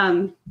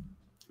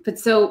 But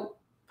so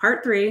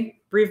part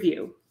 3,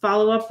 review,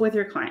 follow up with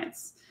your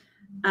clients.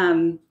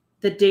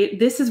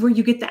 This is where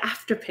you get the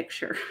after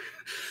picture.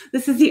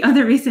 This is the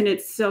other reason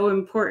it's so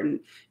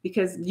important,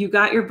 because you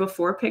got your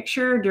before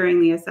picture during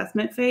the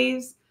assessment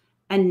phase,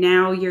 and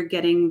now you're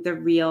getting the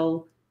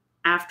real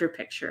after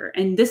picture.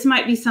 And this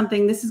might be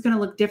something, this is going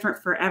to look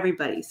different for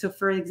everybody. So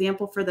for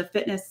example, for the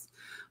fitness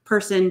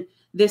person,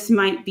 this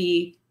might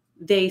be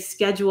they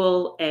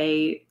schedule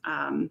a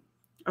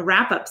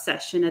wrap-up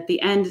session at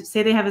the end.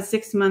 Say they have a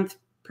 6-month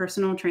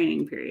personal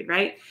training period,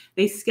 right?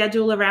 They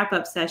schedule a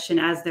wrap-up session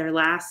as their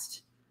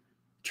last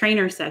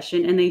trainer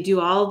session, and they do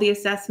all the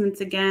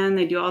assessments again.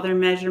 They do all their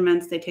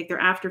measurements. They take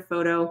their after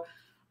photo,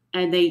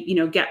 and they,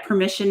 get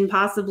permission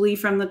possibly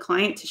from the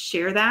client to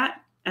share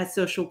that as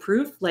social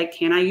proof. Like,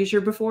 can I use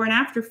your before and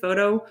after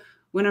photo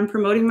when I'm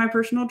promoting my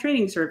personal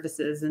training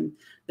services? And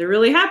they're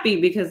really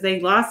happy because they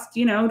lost,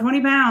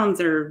 20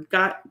 pounds or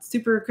got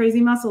super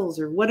crazy muscles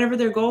or whatever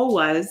their goal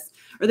was,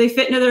 or they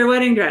fit into their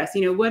wedding dress,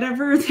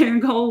 whatever their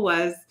goal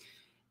was.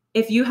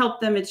 If you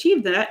help them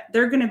achieve that,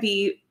 they're going to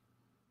be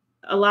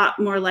a lot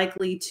more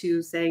likely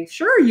to say,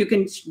 sure, you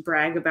can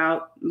brag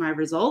about my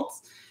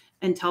results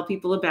and tell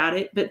people about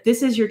it. But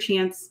this is your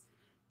chance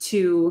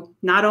to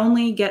not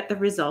only get the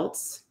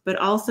results, but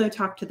also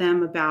talk to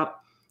them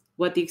about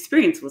what the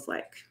experience was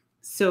like.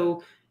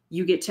 So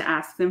you get to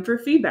ask them for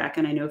feedback.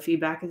 And I know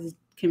feedback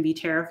can be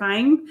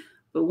terrifying,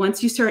 but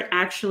once you start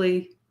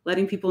actually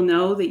letting people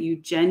know that you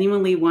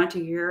genuinely want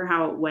to hear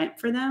how it went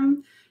for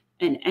them,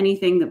 and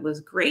anything that was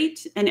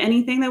great and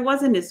anything that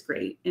wasn't as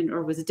great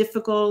or was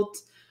difficult,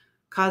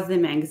 caused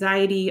them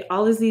anxiety,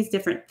 all of these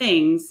different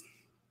things,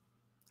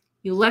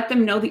 you let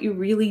them know that you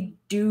really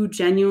do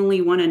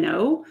genuinely want to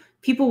know.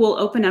 People will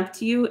open up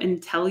to you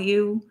and tell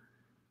you,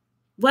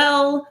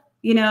 well,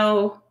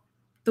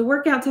 the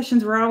workout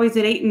sessions were always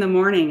at 8 a.m.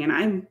 and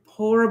I'm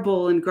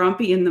horrible and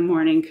grumpy in the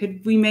morning.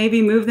 Could we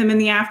maybe move them in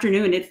the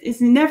afternoon?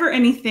 It's never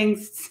anything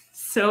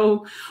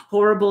so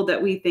horrible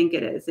that we think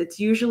it is. It's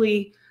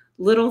usually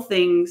little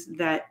things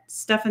that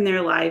stuff in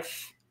their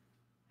life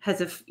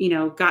has,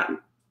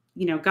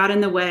 got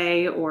in the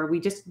way, or we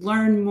just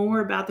learn more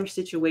about their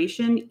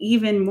situation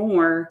even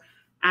more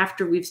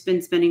after we've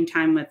been spending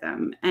time with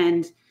them.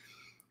 And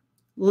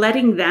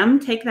letting them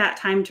take that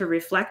time to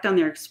reflect on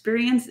their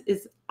experience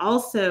is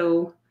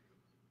also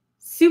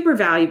super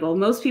valuable.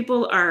 Most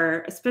people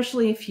are,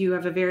 especially if you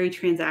have a very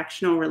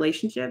transactional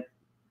relationship,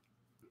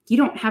 you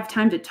don't have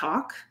time to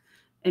talk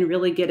and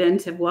really get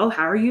into, well,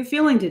 how are you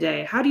feeling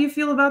today? How do you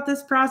feel about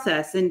this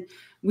process? And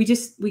we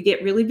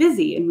get really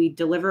busy and we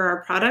deliver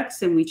our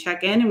products and we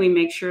check in and we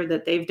make sure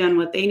that they've done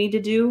what they need to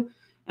do.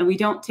 And we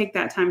don't take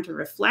that time to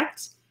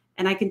reflect.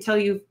 And I can tell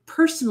you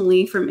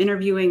personally from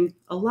interviewing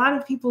a lot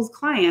of people's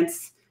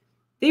clients,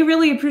 they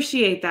really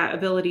appreciate that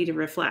ability to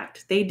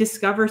reflect. They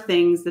discover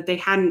things that they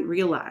hadn't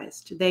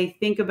realized. They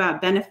think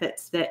about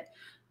benefits that,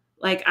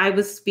 like, I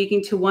was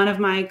speaking to one of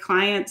my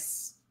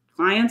clients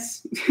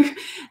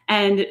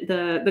and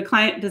the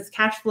client does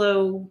cash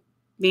flow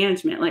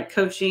management, like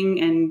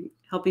coaching and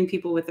helping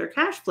people with their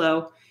cash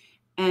flow.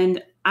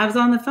 And I was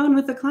on the phone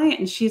with the client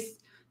and she's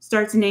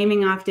starts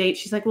naming off dates.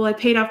 She's like, well, I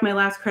paid off my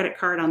last credit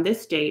card on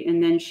this date.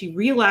 And then she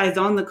realized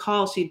on the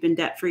call she'd been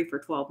debt-free for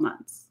 12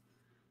 months.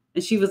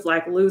 And she was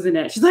like losing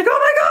it. She's like, oh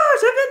my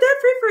gosh, I've been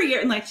debt-free for a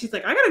year. And like, she's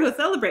like, I got to go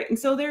celebrate. And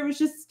so there was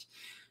just,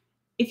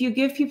 if you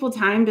give people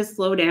time to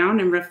slow down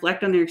and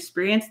reflect on their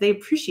experience, they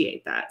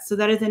appreciate that. So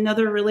that is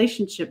another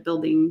relationship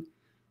building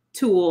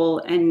tool.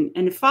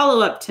 And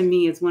follow-up to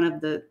me is one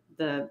of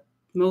the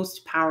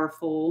most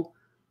powerful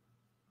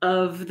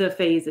of the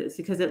phases,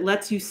 because it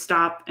lets you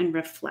stop and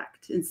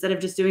reflect instead of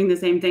just doing the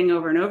same thing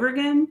over and over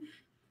again.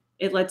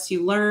 It lets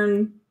you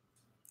learn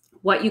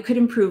what you could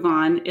improve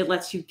on. It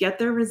lets you get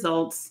their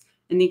results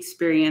and the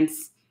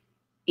experience,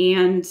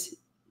 and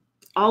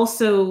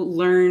also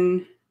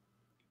learn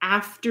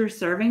after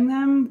serving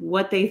them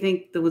what they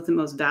think was the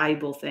most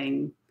valuable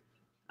thing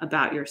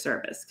about your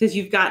service. Because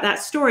you've got that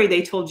story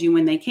they told you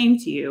when they came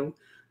to you,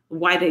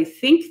 why they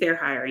think they're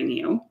hiring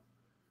you,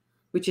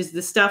 which is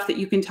the stuff that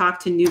you can talk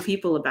to new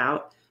people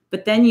about.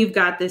 But then you've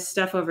got this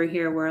stuff over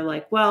here where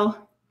like,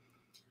 well,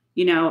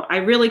 you know, I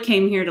really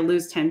came here to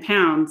lose 10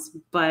 pounds,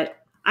 but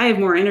I have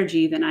more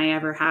energy than I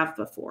ever have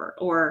before.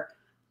 Or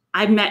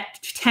I've met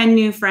 10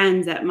 new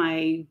friends at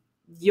my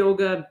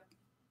yoga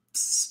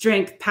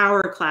strength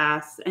power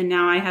class, and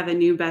now I have a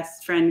new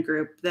best friend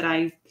group that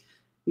I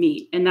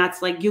meet. And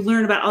that's like, you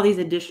learn about all these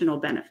additional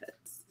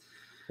benefits.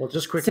 Well,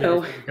 just quickly,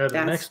 so go to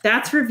the next.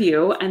 That's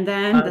review. And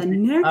then the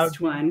next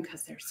one,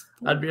 because there's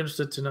four. I'd be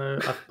interested to know,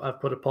 I've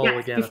put a poll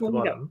again at the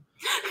bottom,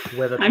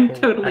 whether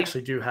people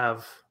actually do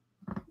have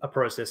a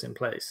process in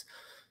place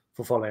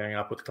for following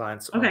up with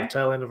clients on the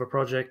tail end of a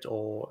project,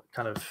 or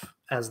kind of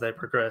as they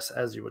progress,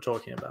 as you were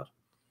talking about.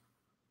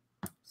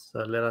 So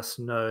let us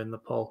know in the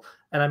poll.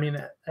 And I mean,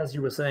 as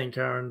you were saying,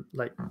 Karyn,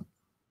 like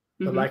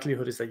the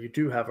likelihood is that you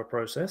do have a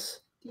process,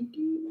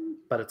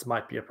 but it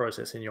might be a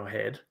process in your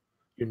head.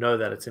 You know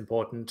that it's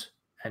important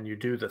and you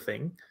do the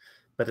thing,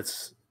 but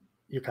it's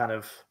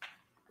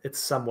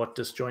somewhat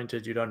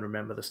disjointed. You don't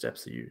remember the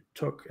steps that you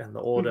took and the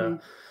order.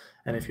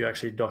 And if you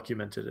actually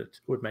documented it,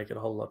 would make it a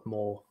whole lot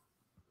more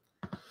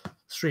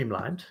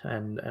streamlined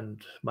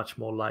and much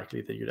more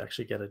likely that you'd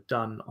actually get it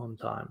done on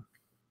time.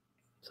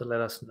 So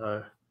let us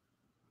know.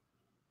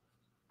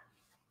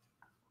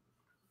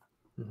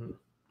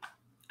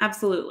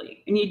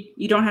 Absolutely. And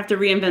you don't have to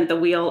reinvent the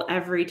wheel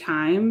every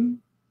time.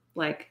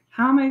 Like,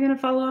 how am I going to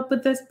follow up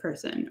with this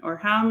person? Or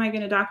how am I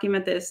going to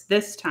document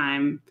this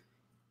time?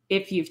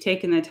 If you've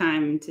taken the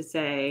time to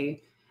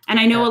say, and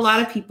I know a lot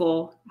of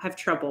people have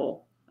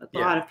trouble. A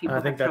lot of people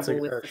have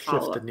trouble with the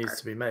follow-up that needs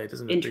to be made,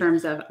 isn't it? In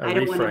terms of, I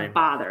don't want to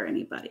bother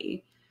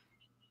anybody.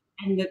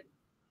 And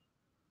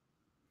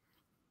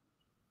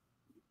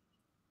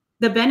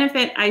the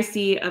benefit I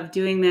see of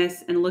doing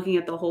this and looking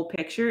at the whole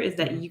picture is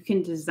that you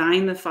can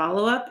design the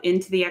follow-up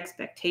into the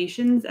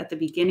expectations at the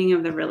beginning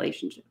of the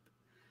relationship.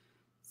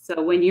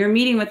 So when you're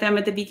meeting with them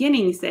at the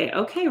beginning, you say,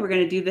 okay, we're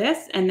going to do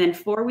this. And then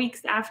 4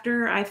 weeks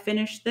after I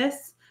finish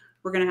this,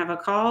 we're going to have a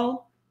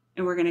call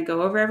and we're going to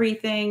go over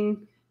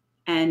everything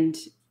and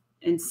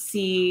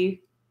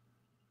see,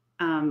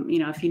 you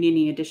know, if you need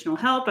any additional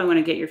help. I want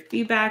to get your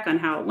feedback on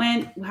how it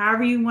went,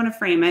 however you want to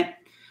frame it.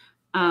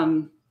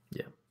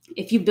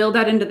 If you build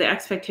that into the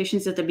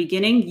expectations at the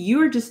beginning, you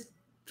are just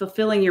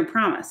fulfilling your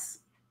promise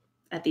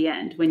at the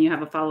end when you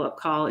have a follow-up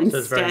call, so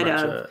instead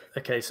of a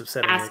case of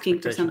setting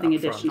asking for something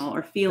additional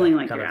or feeling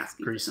like you're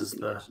asking for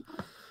something additional.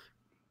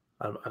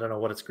 I don't know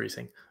what it's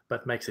greasing,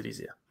 but makes it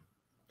easier.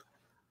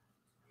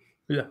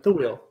 Yeah, the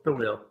wheel.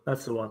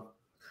 That's the one.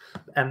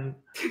 And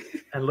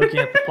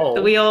looking at the poll,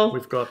 the wheel,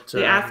 we've got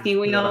the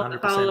asking wheel, the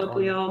follow-up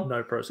wheel,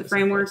 no process, the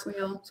framework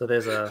wheel. So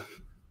there's a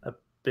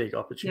big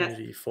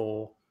opportunity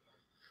for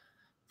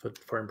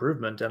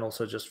improvement, and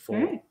also just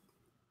for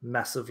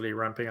massively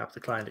ramping up the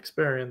client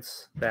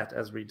experience. That,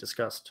 as we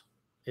discussed,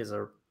 is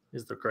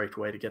the great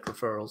way to get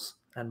referrals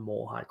and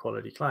more high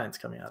quality clients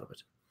coming out of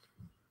it.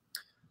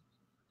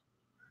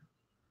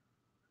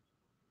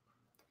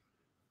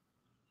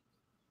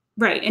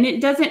 Right. And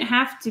it doesn't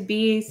have to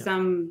be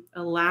some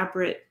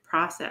elaborate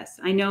process.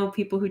 I know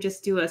people who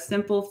just do a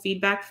simple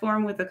feedback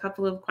form with a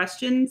couple of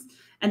questions.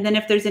 And then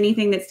if there's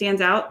anything that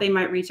stands out, they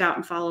might reach out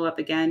and follow up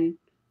again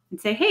and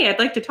say, hey, I'd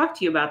like to talk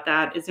to you about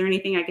that. Is there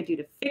anything I could do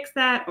to fix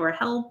that or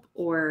help,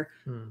 or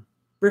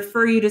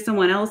refer you to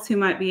someone else who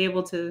might be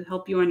able to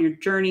help you on your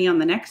journey on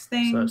the next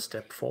thing? So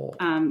step 4.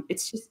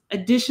 It's just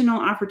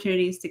additional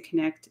opportunities to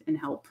connect and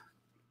help.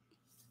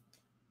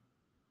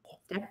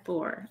 Step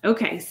 4.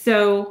 Okay.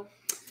 So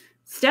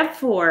step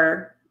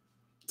 4,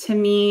 to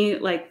me,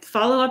 like,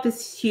 follow-up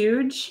is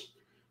huge.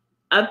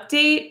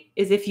 Update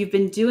is if you've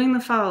been doing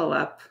the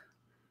follow-up,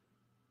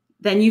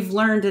 then you've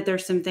learned that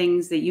there's some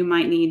things that you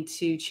might need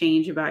to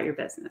change about your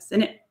business.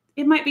 And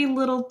it might be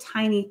little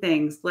tiny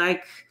things,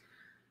 like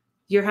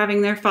you're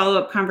having their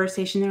follow-up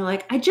conversation. They're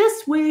like, I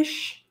just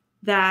wish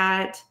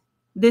that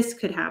this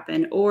could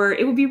happen, or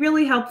it would be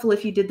really helpful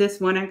if you did this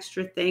one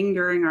extra thing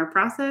during our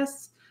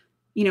process,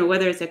 you know,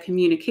 whether it's a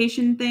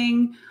communication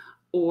thing,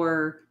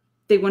 or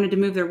they wanted to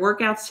move their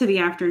workouts to the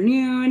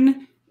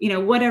afternoon.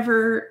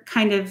 whatever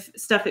kind of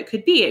stuff it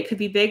could be. It could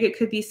be big, it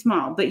could be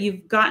small, but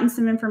you've gotten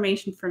some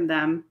information from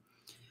them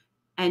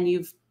and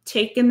you've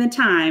taken the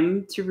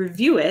time to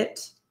review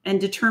it and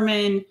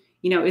determine,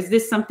 is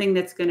this something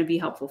that's going to be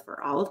helpful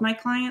for all of my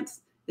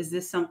clients? Is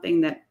this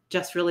something that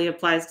just really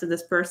applies to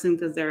this person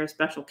because they're a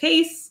special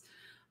case?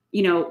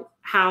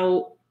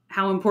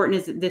 How important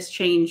is this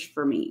change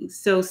for me?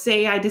 So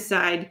say I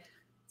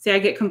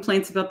get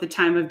complaints about the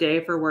time of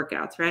day for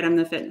workouts, right? I'm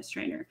the fitness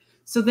trainer.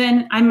 So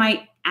then I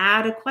might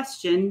add a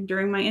question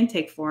during my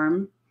intake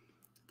form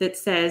that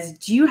says,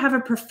 do you have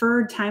a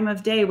preferred time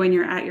of day when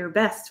you're at your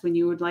best, when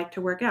you would like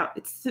to work out?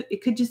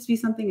 It could just be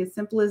something as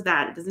simple as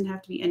that. It doesn't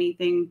have to be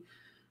anything.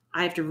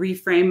 I have to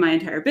reframe my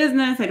entire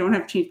business. I don't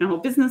have to change my whole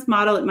business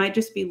model. It might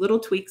just be little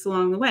tweaks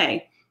along the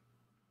way.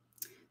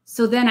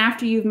 So then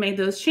after you've made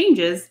those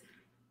changes,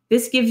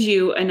 this gives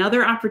you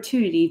another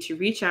opportunity to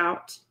reach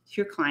out to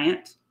your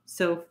client.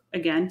 So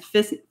again,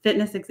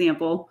 fitness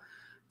example,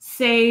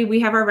 say we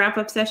have our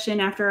wrap-up session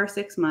after our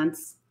 6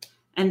 months,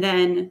 and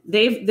then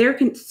they're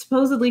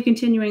supposedly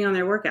continuing on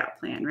their workout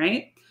plan,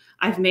 right?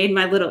 I've made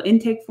my little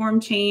intake form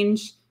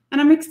change, and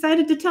I'm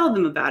excited to tell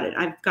them about it.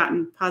 I've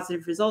gotten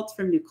positive results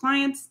from new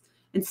clients,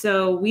 and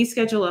so we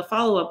schedule a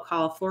follow-up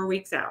call 4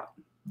 weeks out.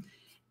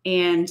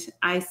 And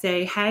I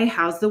say, hey,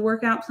 how's the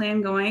workout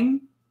plan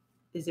going?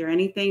 Is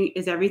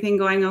everything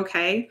going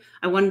okay?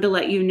 I wanted to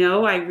let you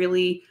know I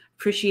really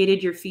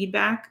appreciated your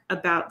feedback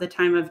about the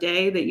time of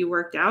day that you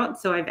worked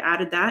out. So I've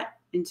added that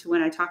into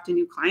when I talk to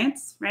new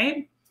clients,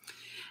 right?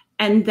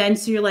 And then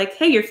so you're like,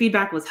 hey, your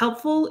feedback was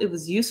helpful. It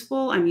was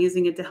useful. I'm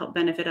using it to help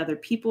benefit other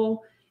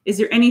people. Is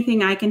there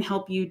anything I can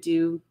help you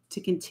do to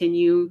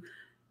continue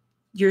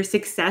your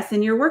success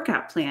in your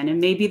workout plan? And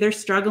maybe they're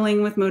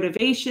struggling with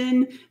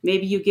motivation.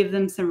 Maybe you give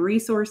them some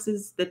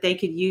resources that they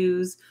could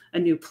use, a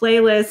new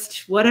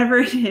playlist, whatever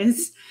it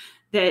is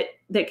that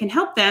can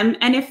help them.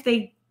 And if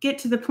they get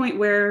to the point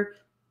where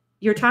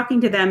you're talking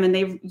to them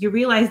and you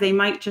realize they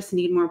might just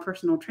need more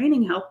personal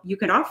training help, you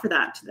could offer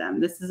that to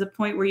them. This is a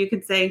point where you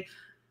could say,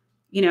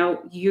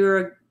 you're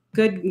a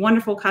good,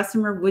 wonderful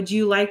customer. Would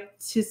you like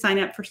to sign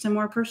up for some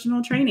more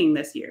personal training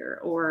this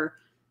year or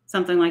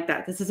something like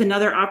that? This is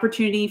another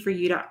opportunity for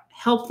you to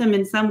help them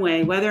in some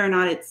way, whether or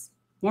not it's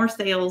more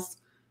sales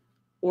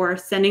or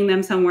sending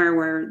them somewhere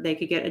where they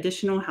could get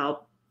additional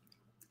help.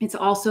 It's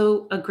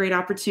also a great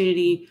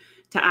opportunity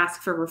to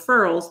ask for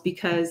referrals,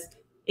 because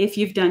if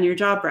you've done your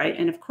job right,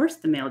 and of course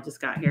the mail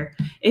just got here,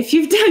 if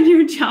you've done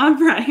your job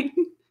right,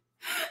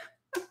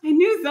 I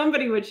knew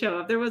somebody would show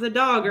up. There was a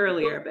dog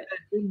earlier, but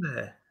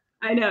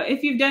I know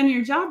if you've done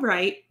your job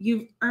right,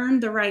 you've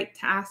earned the right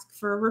to ask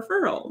for a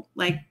referral.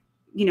 Like,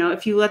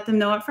 if you let them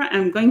know up front,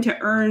 I'm going to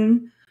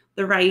earn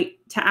the right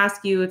to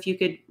ask you if you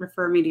could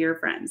refer me to your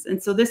friends.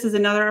 And so this is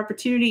another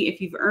opportunity.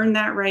 If you've earned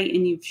that right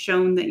and you've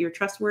shown that you're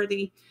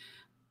trustworthy,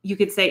 you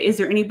could say, is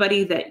there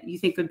anybody that you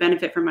think would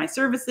benefit from my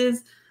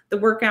services? The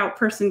workout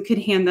person could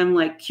hand them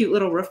like cute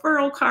little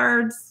referral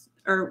cards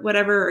or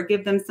whatever, or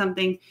give them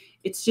something.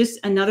 It's just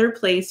another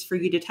place for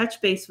you to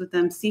touch base with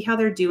them, see how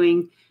they're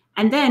doing.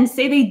 And then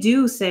say they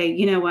do say,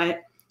 you know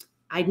what,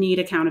 I need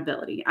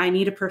accountability. I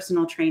need a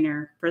personal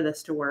trainer for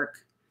this to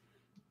work.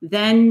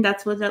 Then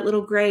that's what that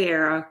little gray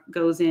area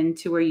goes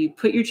into, where you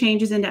put your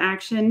changes into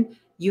action.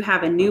 You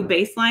have a new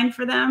baseline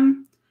for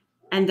them.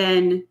 And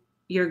then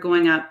you're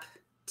going up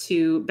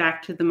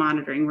back to the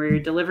monitoring where you're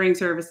delivering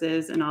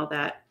services and all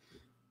that.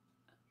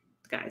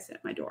 The guy's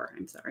at my door.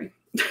 I'm sorry.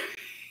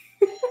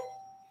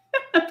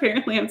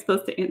 Apparently I'm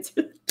supposed to answer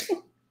the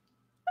door.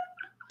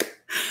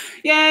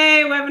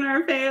 Yay,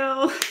 webinar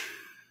fail.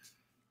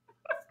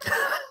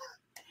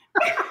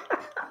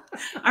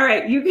 All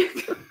right,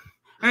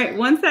 all right,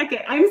 1 second.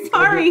 I'm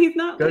sorry, he's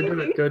not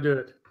leaving. Go do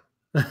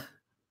it.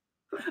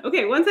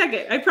 Okay, 1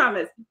 second. I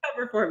promise.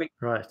 Cover for me.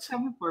 Right.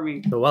 Cover for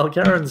me. So while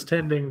Karyn's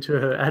tending to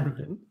her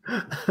admin,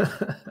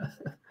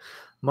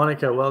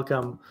 Monica,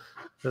 welcome.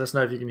 Let us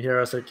know if you can hear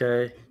us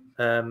okay.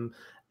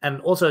 And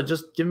also,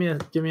 just give me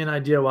an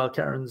idea while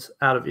Karyn's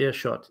out of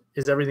earshot.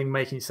 Is everything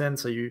making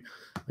sense? Are you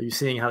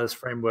seeing how this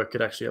framework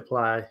could actually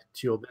apply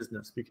to your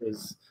business?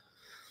 Because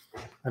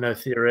I know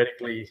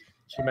theoretically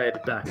she made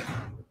it back.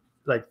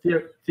 Like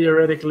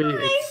theoretically,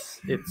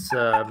 it's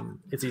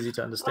easy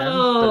to understand.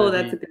 Oh,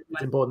 that's a good one.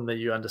 It's important that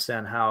you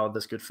understand how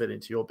this could fit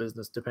into your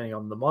business depending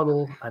on the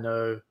model. I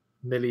know,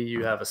 Millie,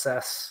 you have a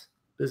SaaS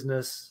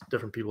business.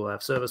 Different people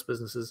have service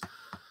businesses.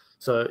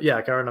 So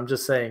yeah, Karyn, I'm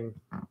just saying,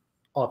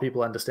 are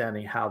people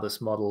understanding how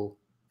this model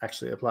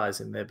actually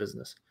applies in their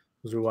business?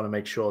 Because we want to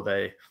make sure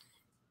they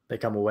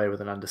come away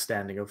with an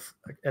understanding of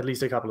at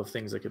least a couple of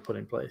things they could put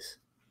in place.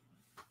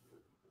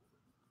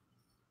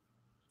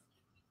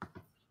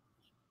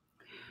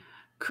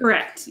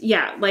 Correct.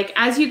 Yeah. Like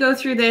as you go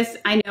through this,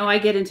 I know I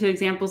get into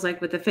examples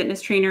like with the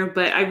fitness trainer,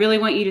 but I really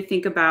want you to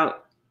think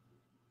about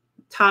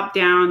top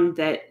down,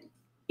 that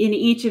in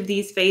each of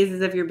these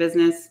phases of your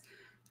business,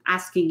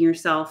 asking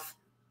yourself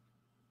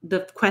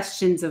the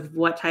questions of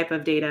what type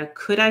of data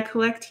could I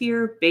collect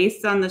here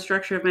based on the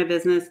structure of my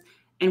business,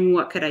 and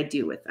what could I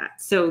do with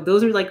that? So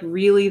those are like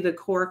really the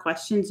core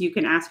questions you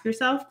can ask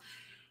yourself.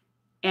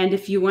 And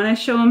if you want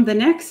to show them the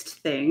next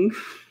thing,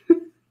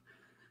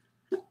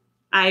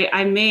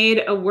 I made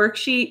a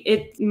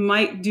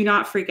worksheet. Do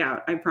not freak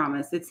out. I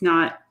promise. It's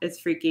not as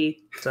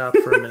freaky. It's out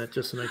for a minute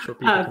just to make sure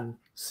people can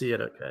see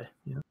it okay.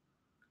 Yeah.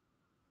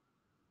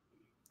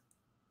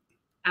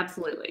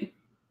 Absolutely.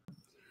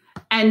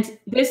 And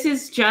this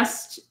is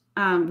just,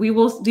 we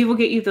will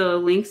get you the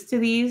links to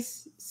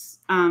these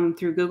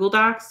through Google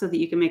Docs so that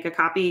you can make a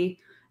copy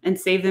and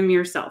save them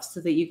yourself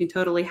so that you can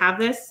totally have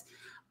this.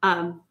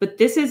 But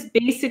this is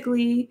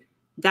basically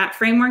that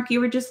framework you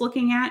were just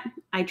looking at.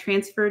 I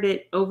transferred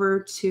it over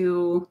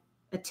to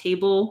a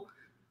table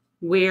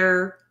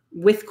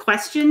with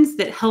questions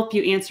that help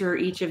you answer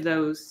each of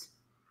those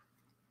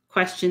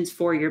questions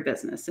for your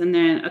business. And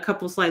then a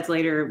couple slides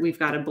later, we've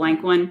got a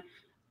blank one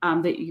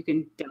that you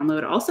can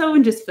download also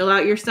and just fill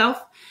out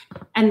yourself.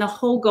 And the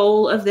whole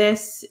goal of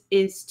this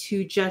is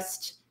to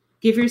just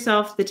give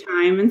yourself the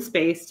time and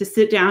space to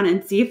sit down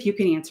and see if you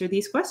can answer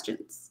these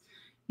questions.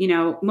 You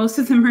know, most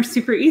of them are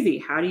super easy.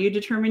 How do you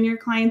determine your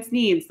client's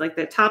needs? Like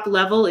the top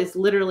level is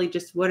literally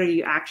just what are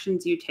the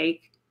actions you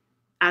take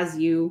as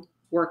you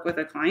work with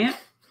a client?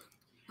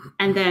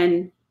 And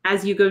then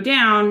as you go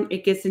down,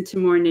 it gets into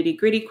more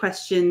nitty-gritty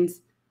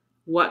questions.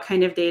 What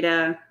kind of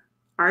data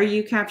are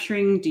you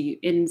capturing?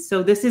 And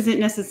so this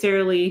isn't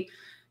necessarily,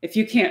 if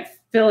you can't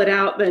fill it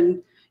out,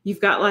 then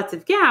you've got lots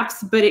of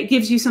gaps, but it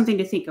gives you something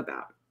to think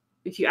about.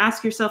 If you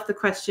ask yourself the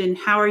question,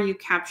 how are you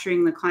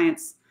capturing the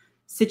client's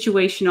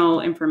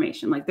situational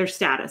information, like their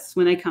status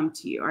when they come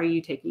to you? Are you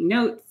taking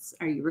notes?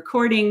 Are you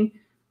recording?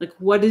 Like,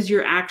 what is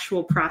your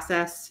actual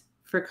process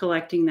for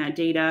collecting that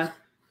data?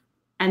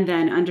 And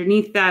then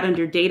underneath that,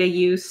 under data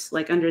use,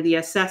 like under the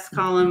assess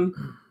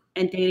column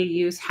and data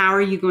use, how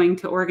are you going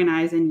to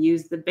organize and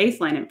use the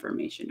baseline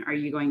information? Are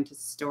you going to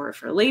store it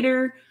for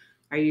later?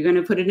 Are you going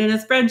to put it in a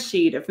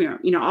spreadsheet? If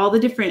you know, all the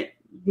different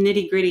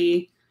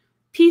nitty-gritty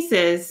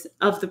pieces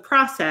of the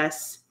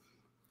process.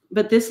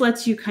 But this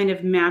lets you kind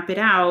of map it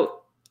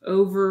out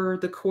over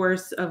the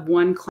course of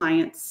one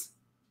client's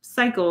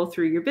cycle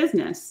through your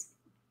business.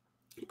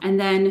 And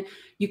then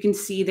you can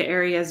see the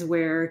areas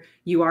where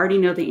you already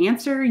know the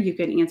answer. You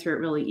can answer it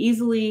really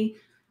easily.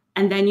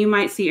 And then you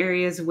might see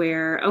areas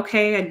where,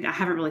 okay, I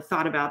haven't really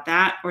thought about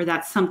that, or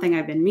that's something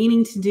I've been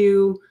meaning to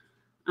do.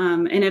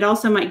 And it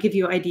also might give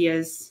you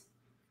ideas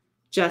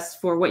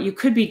just for what you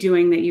could be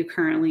doing that you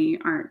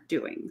currently aren't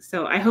doing.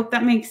 So I hope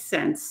that makes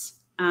sense.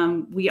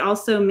 We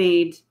also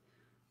made,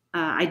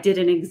 I did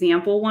an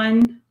example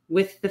one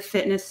with the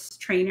fitness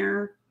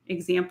trainer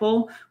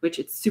example, which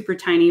it's super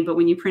tiny, but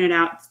when you print it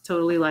out, it's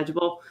totally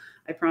legible,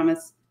 I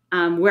promise.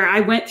 Where I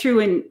went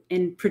through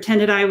and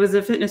pretended I was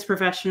a fitness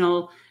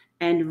professional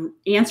and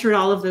answered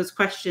all of those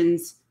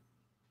questions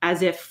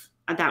as if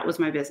that was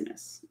my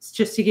business. It's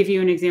just to give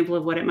you an example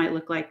of what it might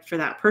look like for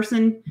that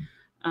person.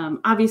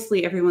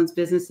 Obviously, everyone's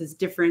business is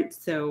different,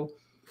 so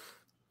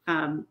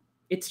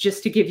it's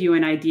just to give you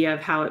an idea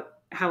of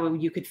how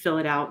you could fill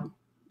it out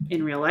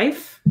in real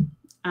life.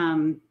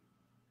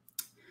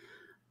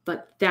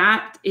 But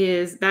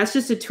that's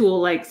just a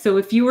tool. Like, so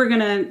if you were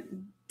going to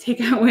take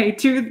away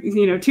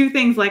two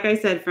things, like I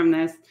said, from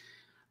this,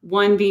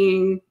 one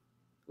being,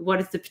 what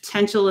is the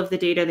potential of the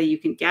data that you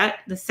can get?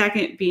 The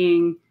second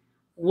being,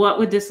 what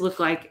would this look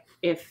like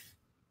if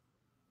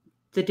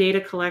the data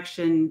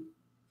collection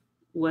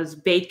was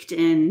baked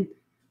in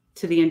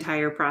to the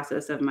entire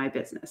process of my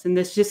business? And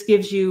this just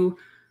gives you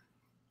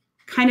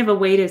kind of a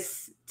way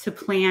to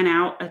plan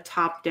out a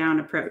top-down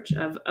approach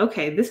of,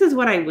 okay, this is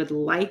what I would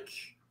like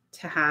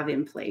to have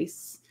in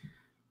place.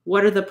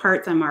 What are the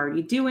parts I'm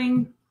already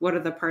doing? What are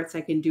the parts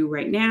I can do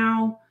right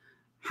now?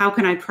 How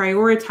can I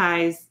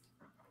prioritize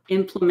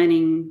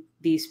implementing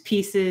these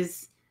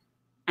pieces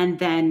and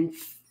then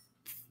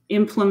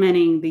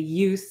implementing the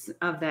use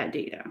of that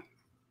data?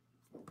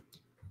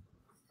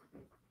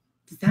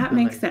 Does that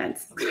make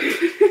sense?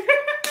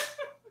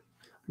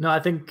 No, I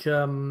think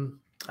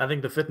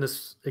the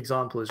fitness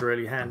example is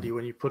really handy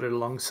when you put it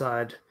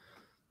alongside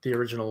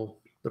the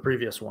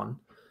previous one.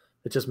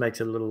 It just makes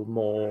it a little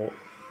more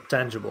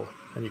tangible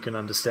and you can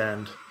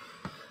understand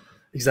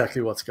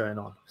exactly what's going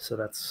on. So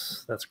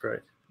that's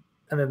great.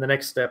 And then the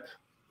next step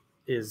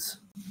is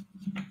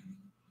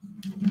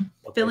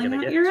filling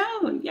out your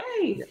own.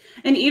 Yay. Yeah.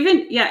 And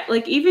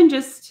even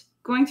just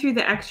going through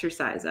the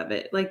exercise of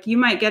it. Like, you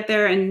might get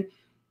there and,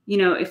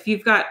 if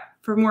you've got,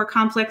 for more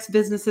complex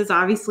businesses,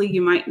 obviously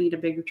you might need a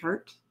bigger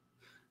chart.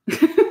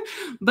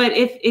 But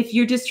if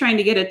you're just trying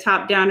to get a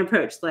top-down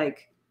approach,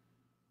 like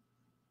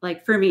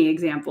for me,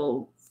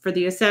 example, for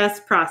the assess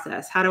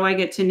process, how do I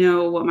get to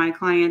know about my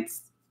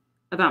clients?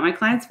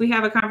 We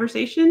have a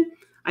conversation.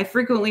 I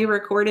frequently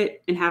record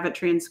it and have it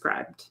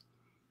transcribed.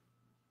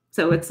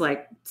 So it's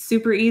like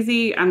super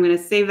easy. I'm going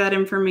to save that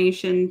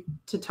information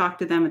to talk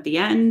to them at the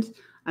end.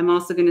 I'm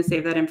also going to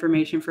save that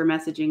information for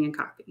messaging and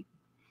copy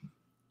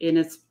in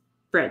a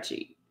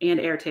spreadsheet and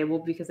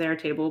Airtable, because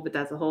Airtable, but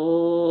that's a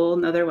whole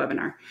nother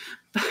webinar.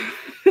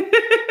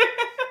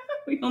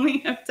 We only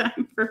have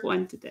time for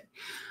one today.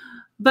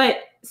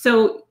 But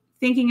so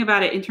thinking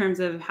about it in terms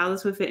of how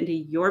this would fit into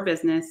your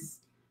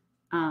business,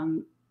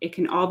 It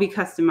can all be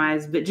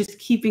customized, but just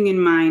keeping in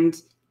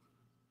mind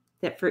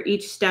that for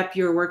each step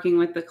you're working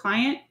with the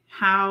client,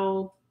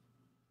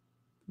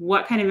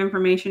 what kind of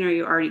information are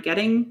you already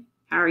getting?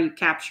 How are you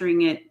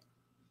capturing it?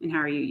 And how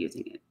are you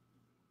using it?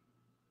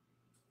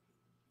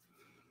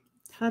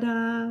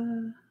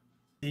 Ta-da!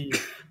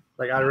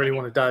 Like, I really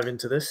want to dive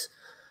into this.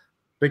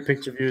 Big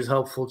picture view is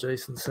helpful,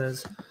 Jason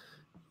says.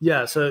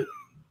 Yeah, so,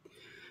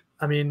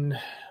 I mean,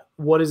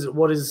 what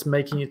is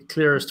making it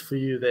clearest for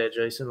you there,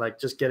 Jason? Like,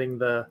 just getting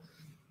the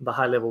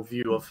high-level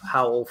view of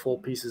how all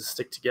 4 pieces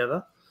stick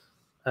together?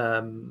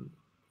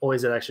 Or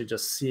is it actually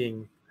just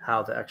seeing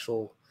how the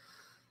actual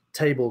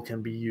table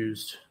can be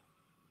used?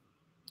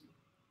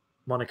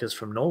 Monica's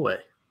from Norway.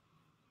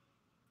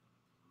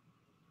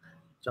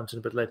 Jumped in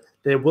a bit late.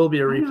 There will be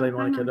a replay,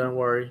 Monica. Don't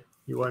worry.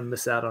 You won't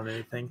miss out on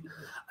anything.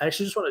 I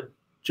actually just want to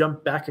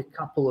jump back a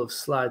couple of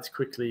slides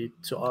quickly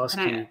to ask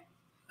you,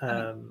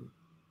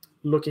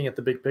 looking at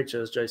the big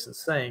picture, as Jason's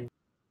saying,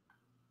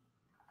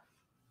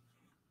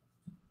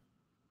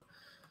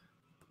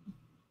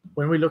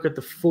 when we look at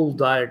the full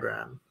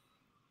diagram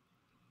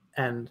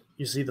and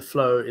you see the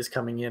flow is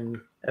coming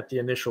in at the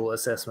initial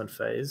assessment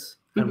phase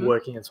and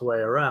working its way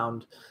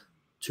around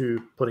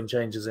to putting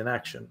changes in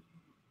action.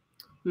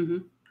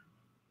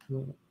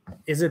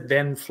 Is it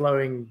then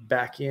flowing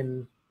back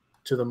in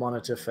to the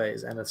monitor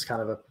phase and it's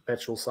kind of a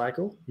perpetual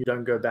cycle? You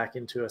don't go back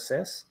into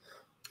assess?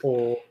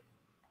 Or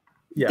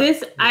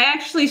I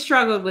actually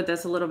struggled with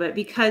this a little bit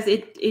because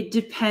it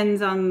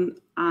depends on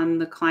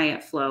the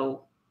client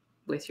flow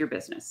with your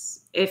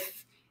business.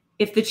 If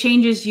the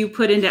changes you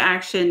put into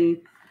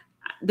action,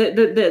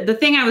 the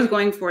thing I was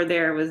going for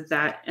there was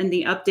that in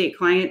the update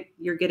client,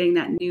 you're getting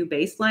that new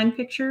baseline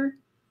picture.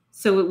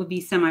 So it would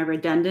be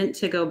semi-redundant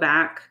to go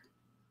back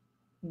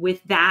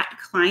with that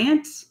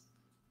client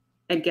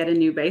and get a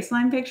new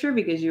baseline picture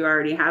because you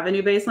already have a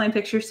new baseline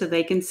picture, so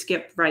they can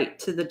skip right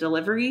to the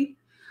delivery.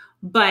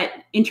 But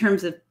in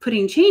terms of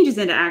putting changes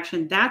into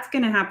action, that's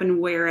going to happen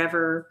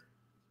wherever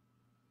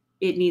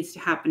it needs to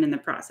happen in the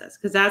process,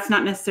 because that's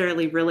not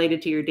necessarily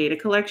related to your data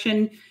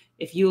collection.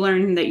 If you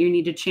learn that you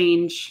need to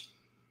change,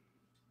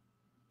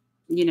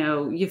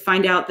 you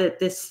find out that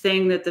this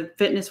thing that the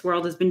fitness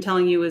world has been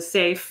telling you is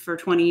safe for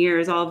 20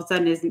 years, all of a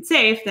sudden isn't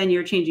safe, then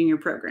you're changing your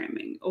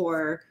programming,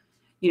 or,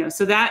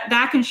 so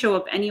that can show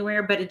up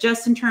anywhere. But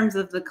just in terms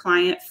of the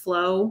client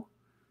flow,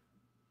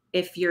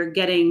 if you're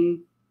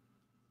getting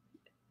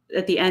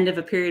at the end of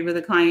a period with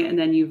a client and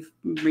then you've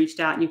reached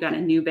out and you've got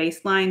a new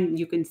baseline,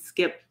 you can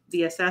skip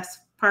the assess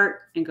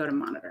part and go to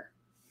monitor.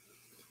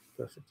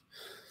 Perfect.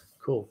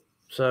 Cool.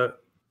 So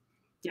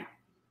yeah.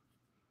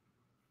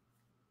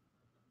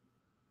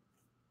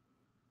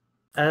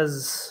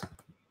 As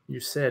you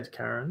said,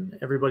 Karyn,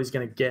 everybody's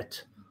going to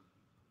get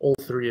all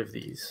 3 of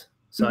these.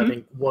 So I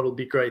think what will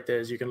be great there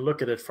is you can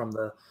look at it from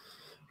the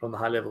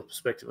high level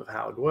perspective of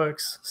how it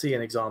works, see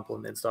an example,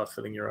 and then start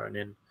filling your own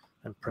in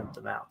and print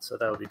them out. So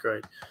that would be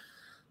great.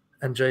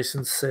 And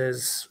Jason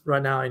says,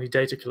 right now, any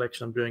data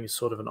collection I'm doing is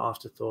sort of an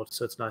afterthought.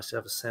 So it's nice to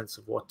have a sense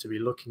of what to be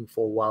looking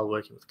for while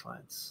working with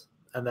clients.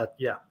 And that,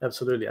 yeah,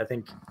 absolutely. I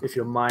think if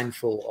you're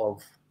mindful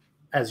of,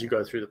 as you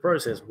go through the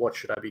process, what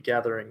should I be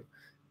gathering,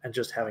 and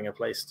just having a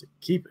place to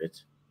keep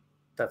it,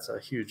 that's a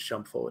huge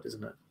jump forward,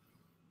 isn't it?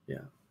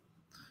 Yeah.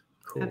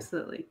 Cool.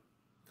 Absolutely.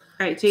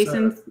 All right.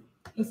 Jason,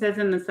 he says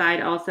in the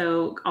side,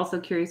 also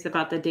curious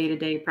about the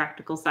day-to-day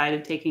practical side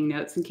of taking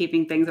notes and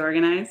keeping things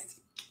organized.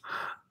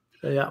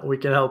 Yeah, we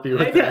can help you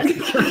with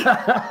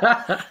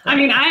that. I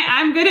mean,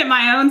 I'm good at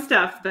my own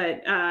stuff,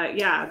 but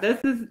yeah, this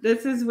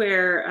is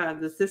where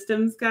the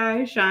systems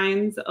guy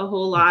shines a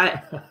whole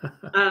lot.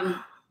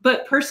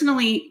 But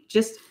personally,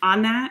 just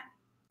on that,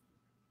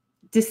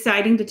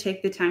 deciding to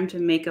take the time to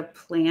make a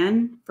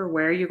plan for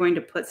where you're going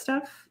to put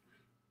stuff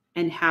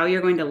and how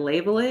you're going to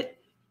label it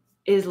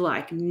is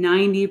like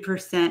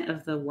 90%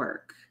 of the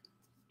work.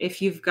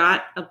 If you've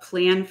got a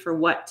plan for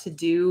what to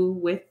do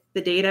with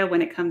the data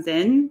when it comes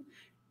in,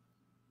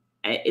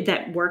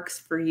 that works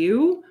for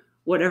you,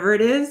 whatever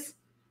it is,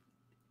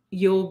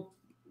 you'll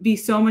be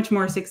so much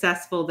more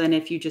successful than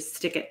if you just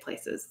stick it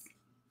places.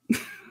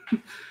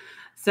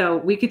 So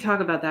we could talk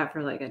about that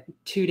for like a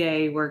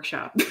 2-day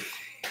workshop.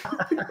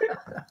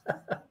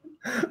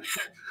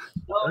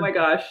 Oh my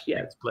gosh.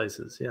 Yeah.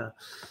 Places. Yeah.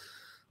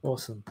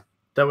 Awesome.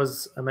 That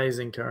was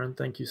amazing, Karyn.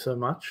 Thank you so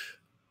much.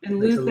 And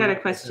Lou's got a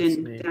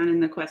question down in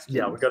the questions.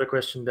 Yeah, we got a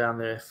question down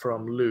there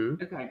from Lou.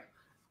 Okay.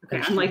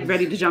 I'm like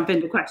ready to jump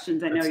into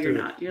questions. I know you're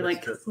not. You're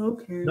like,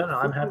 okay. No,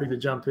 I'm happy to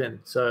jump in.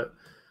 So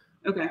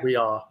okay.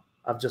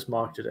 I've just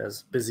marked it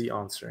as busy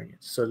answering it.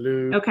 So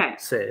Lou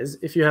says,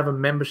 if you have a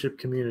membership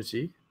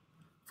community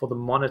for the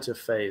monitor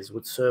phase,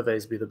 would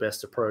surveys be the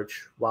best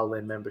approach while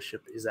their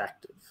membership is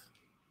active?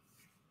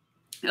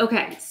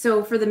 Okay.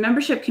 So for the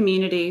membership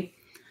community,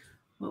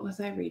 what was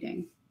I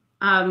reading?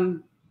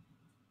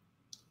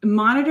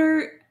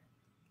 Monitor,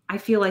 I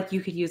feel like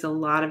you could use a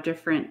lot of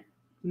different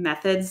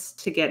methods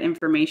to get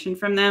information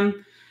from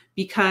them,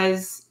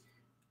 because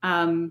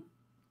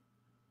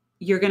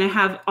you're going to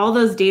have all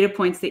those data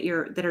points that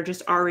are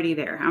just already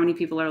there. How many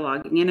people are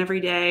logging in every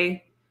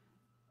day?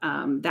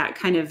 That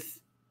kind of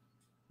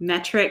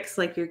metrics,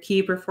 like your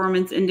key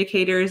performance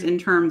indicators in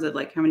terms of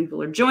like how many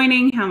people are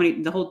joining,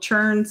 the whole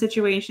churn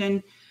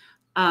situation.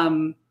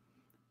 So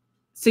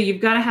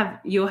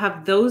you'll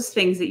have those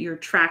things that you're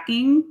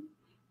tracking,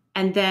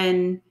 and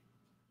then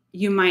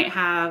you might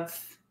have,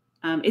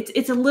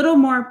 it's a little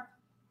more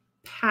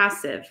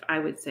passive, I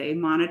would say,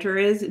 monitor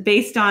is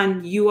based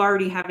on you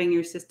already having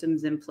your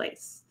systems in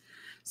place.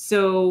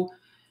 So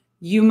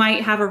you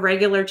might have a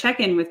regular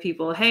check-in with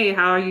people. Hey,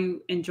 how are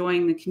you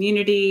enjoying the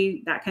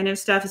community? That kind of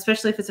stuff,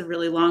 especially if it's a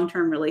really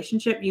long-term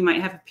relationship. You might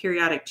have a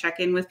periodic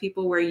check-in with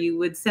people where you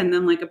would send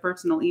them like a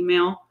personal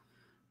email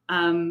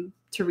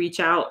to reach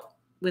out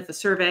with a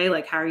survey,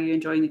 like, how are you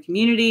enjoying the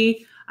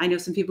community? I know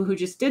some people who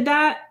just did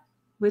that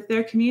with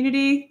their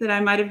community that I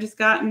might have just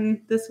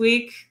gotten this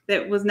week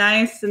that was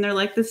nice. And they're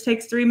like, this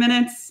takes 3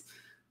 minutes.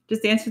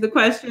 Just answer the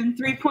question,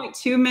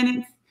 3.2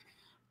 minutes.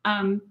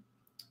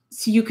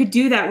 So you could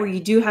do that where you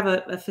do have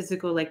a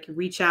physical, like,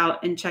 reach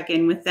out and check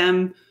in with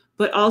them,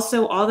 but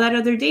also all that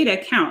other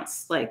data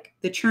counts, like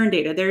the churn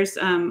data. There's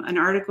an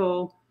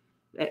article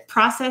at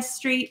Process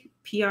Street,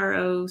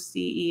 PROCESS.st,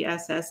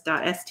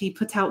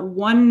 puts out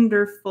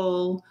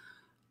wonderful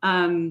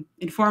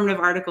informative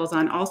articles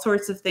on all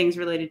sorts of things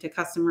related to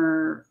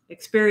customer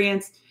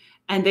experience.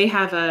 And they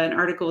have an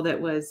article that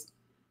was,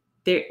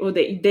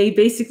 they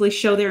basically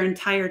show their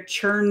entire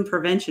churn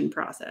prevention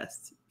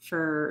process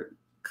for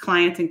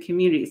clients and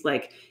communities.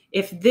 Like,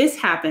 if this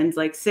happens,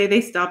 like say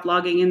they stop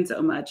logging in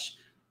so much,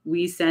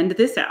 we send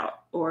this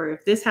out. Or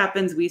if this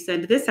happens, we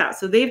send this out.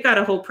 So they've got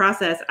a whole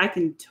process. I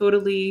can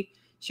totally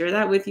share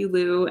that with you,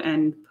 Lou,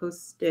 and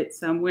post it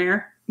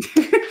somewhere.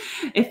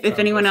 if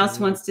anyone else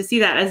wants to see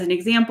that as an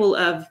example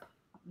of,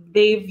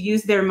 they've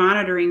used their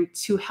monitoring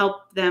to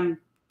help them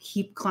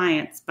keep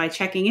clients by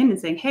checking in and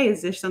saying, hey,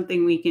 is there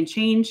something we can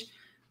change?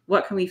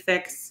 What can we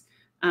fix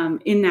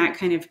in that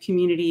kind of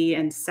community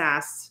and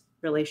SaaS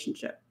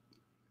relationship?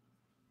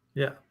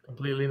 Yeah,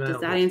 completely nailed.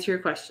 Does that answer your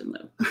question,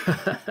 Lou?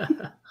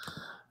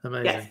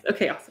 Amazing. Yes.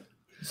 Okay, awesome.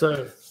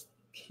 So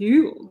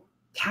cool.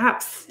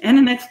 Caps and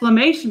an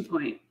exclamation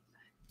point.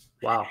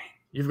 Wow.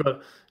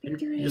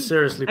 You're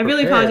seriously prepared. I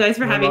really apologize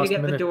for having to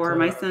get the door.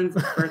 My son's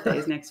birthday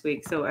is next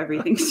week, so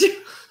everything's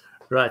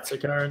right. So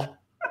Karyn,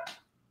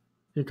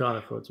 you can't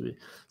afford to be.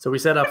 So we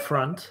said up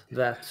front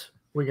that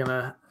we're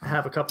gonna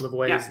have a couple of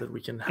ways that we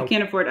can help. I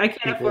can't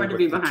afford to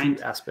be behind.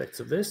 Two aspects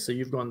of this. So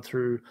you've gone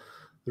through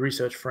the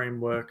research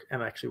framework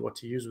and actually what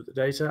to use with the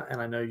data.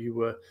 And I know you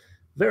were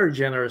very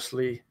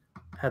generously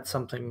had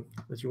something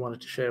that you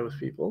wanted to share with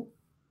people.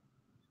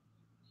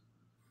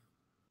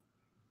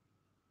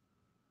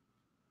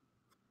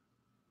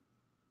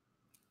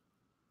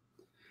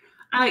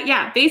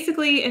 Yeah,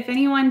 basically, if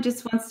anyone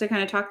just wants to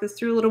kind of talk this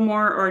through a little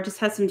more, or just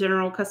has some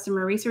general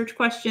customer research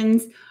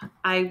questions,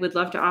 I would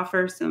love to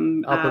offer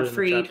some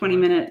free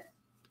 20-minute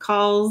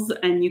calls,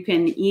 and you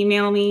can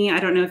email me. I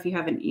don't know if you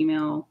have an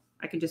email.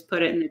 I can just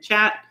put it in the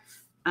chat.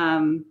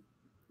 You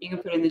can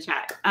put it in the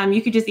chat.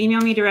 You could just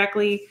email me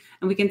directly,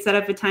 and we can set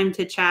up a time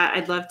to chat.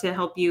 I'd love to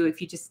help you if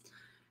you just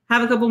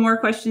have a couple more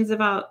questions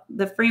about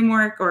the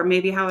framework, or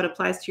maybe how it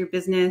applies to your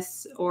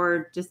business,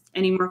 or just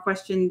any more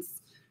questions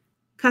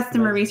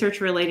customer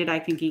research related. I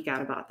can geek out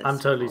about this. I'm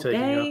totally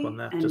taking you up on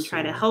that. And just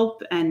try to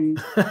help in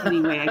any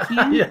way I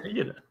can. Yeah,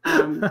 you know.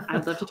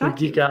 I'd love to talk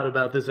to you. Geek out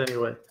about this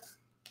anyway.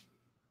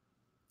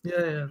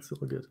 Yeah, it's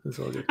all good. It's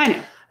all good. I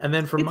know. And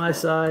then from my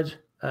side,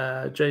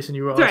 Jason,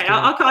 you were asking. Right,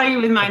 I'll call you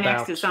with my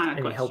next Asana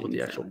any help with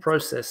the actual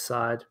process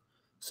side.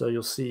 So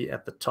you'll see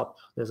at the top,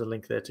 there's a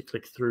link there to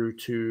click through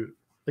to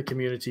the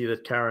community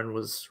that Karyn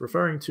was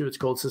referring to. It's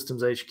called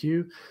Systems HQ.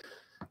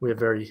 We're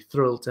very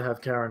thrilled to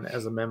have Karyn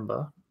as a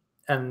member.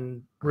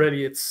 And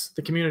really,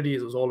 the community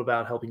is all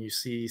about helping you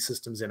see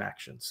systems in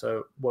action.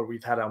 So what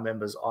we've had our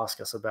members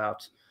ask us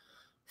about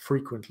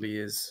frequently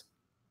is,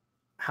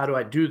 how do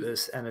I do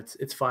this? And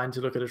it's fine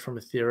to look at it from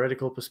a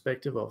theoretical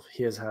perspective of,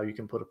 here's how you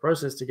can put a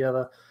process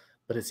together,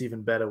 but it's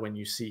even better when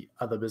you see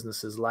other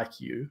businesses like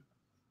you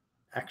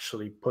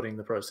actually putting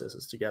the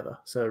processes together.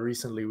 So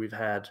recently we've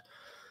had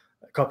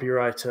a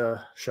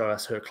copywriter show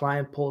us her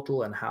client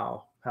portal and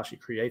how she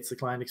creates the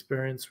client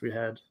experience.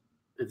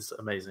 It's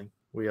amazing.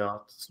 We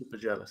are super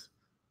jealous.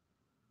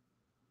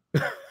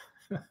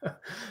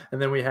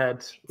 And then we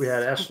had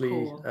Ashley,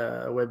 cool.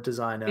 A web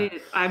designer.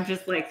 I'm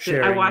just like,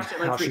 I watched it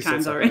like 3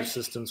 times already.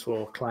 Systems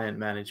for client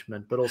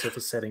management, but also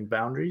for setting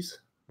boundaries,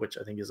 which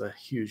I think is a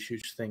huge,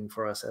 huge thing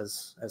for us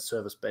as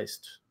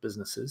service-based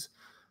businesses.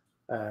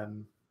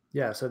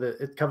 Yeah, so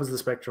it covers the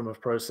spectrum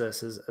of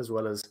processes as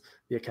well as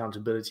the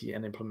accountability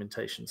and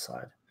implementation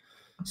side.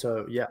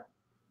 So yeah.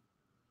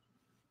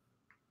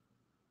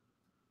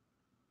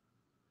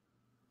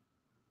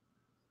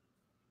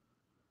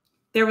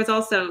 There was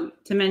also,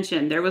 to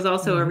mention, there was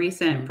also a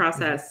recent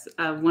process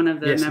of one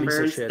of the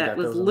members that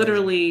was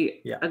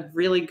literally a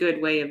really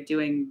good way of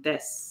doing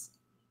this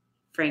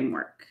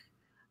framework.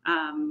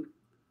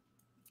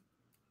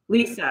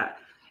 Lisa,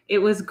 It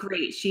was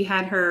great. She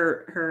had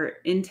her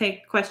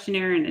intake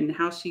questionnaire and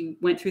how she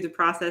went through the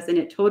process, and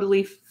it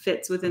totally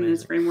fits within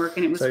this framework.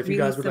 And it was So if you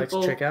really guys would like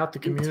to check out the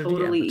community and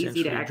totally and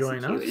easy to potentially join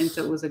execute. us, And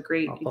so it was a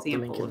great I'll pop the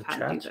link example in of the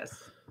how to do chat.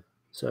 this.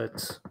 So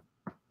it's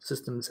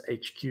Systems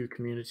HQ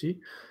community.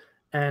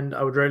 And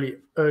I would really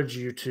urge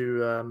you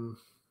to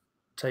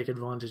take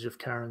advantage of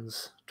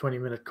Karyn's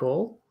 20-minute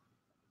call,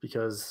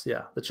 because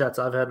yeah, the chats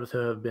I've had with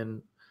her have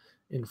been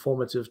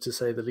informative to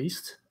say the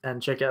least.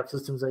 And check out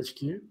Systems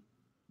HQ.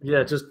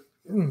 Yeah, just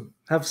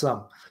have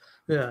some.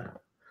 Yeah.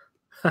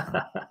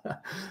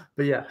 But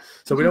yeah,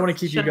 so we don't want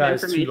to keep you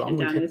guys too long.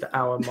 We've hit the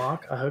hour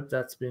mark. I hope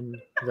that's been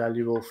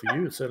valuable for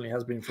you. It certainly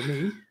has been for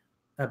me.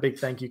 A big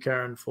thank you,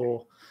 Karyn,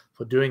 for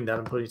doing that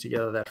and putting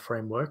together that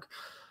framework.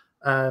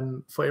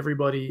 For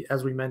everybody,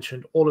 as we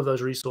mentioned, all of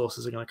those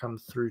resources are going to come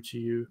through to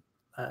you.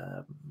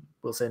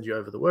 We'll send you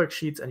over the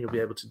worksheets, and you'll be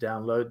able to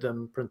download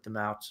them, print them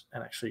out,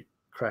 and actually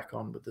crack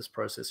on with this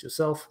process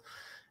yourself.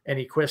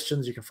 Any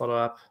questions, you can follow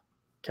up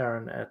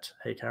Karyn at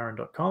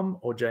heykaryn.com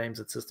or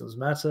James at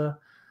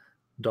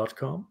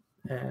systemsmatter.com.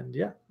 And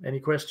yeah, any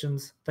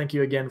questions, thank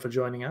you again for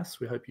joining us.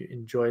 We hope you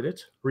enjoyed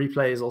it.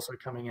 Replay is also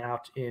coming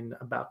out in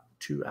about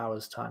 2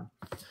 hours' time.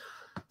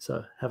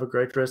 So have a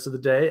great rest of the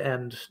day.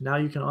 And now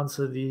you can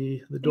answer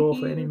the door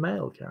for any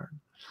mail, Karyn.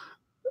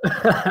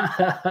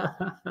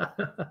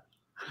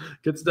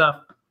 Good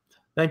stuff.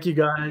 Thank you,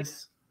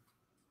 guys.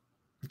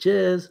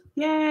 Cheers.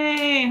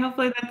 Yay.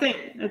 Hopefully that's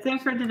it. That's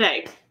it for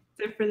today.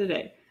 That's it for the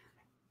day.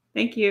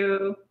 Thank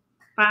you.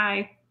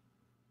 Bye.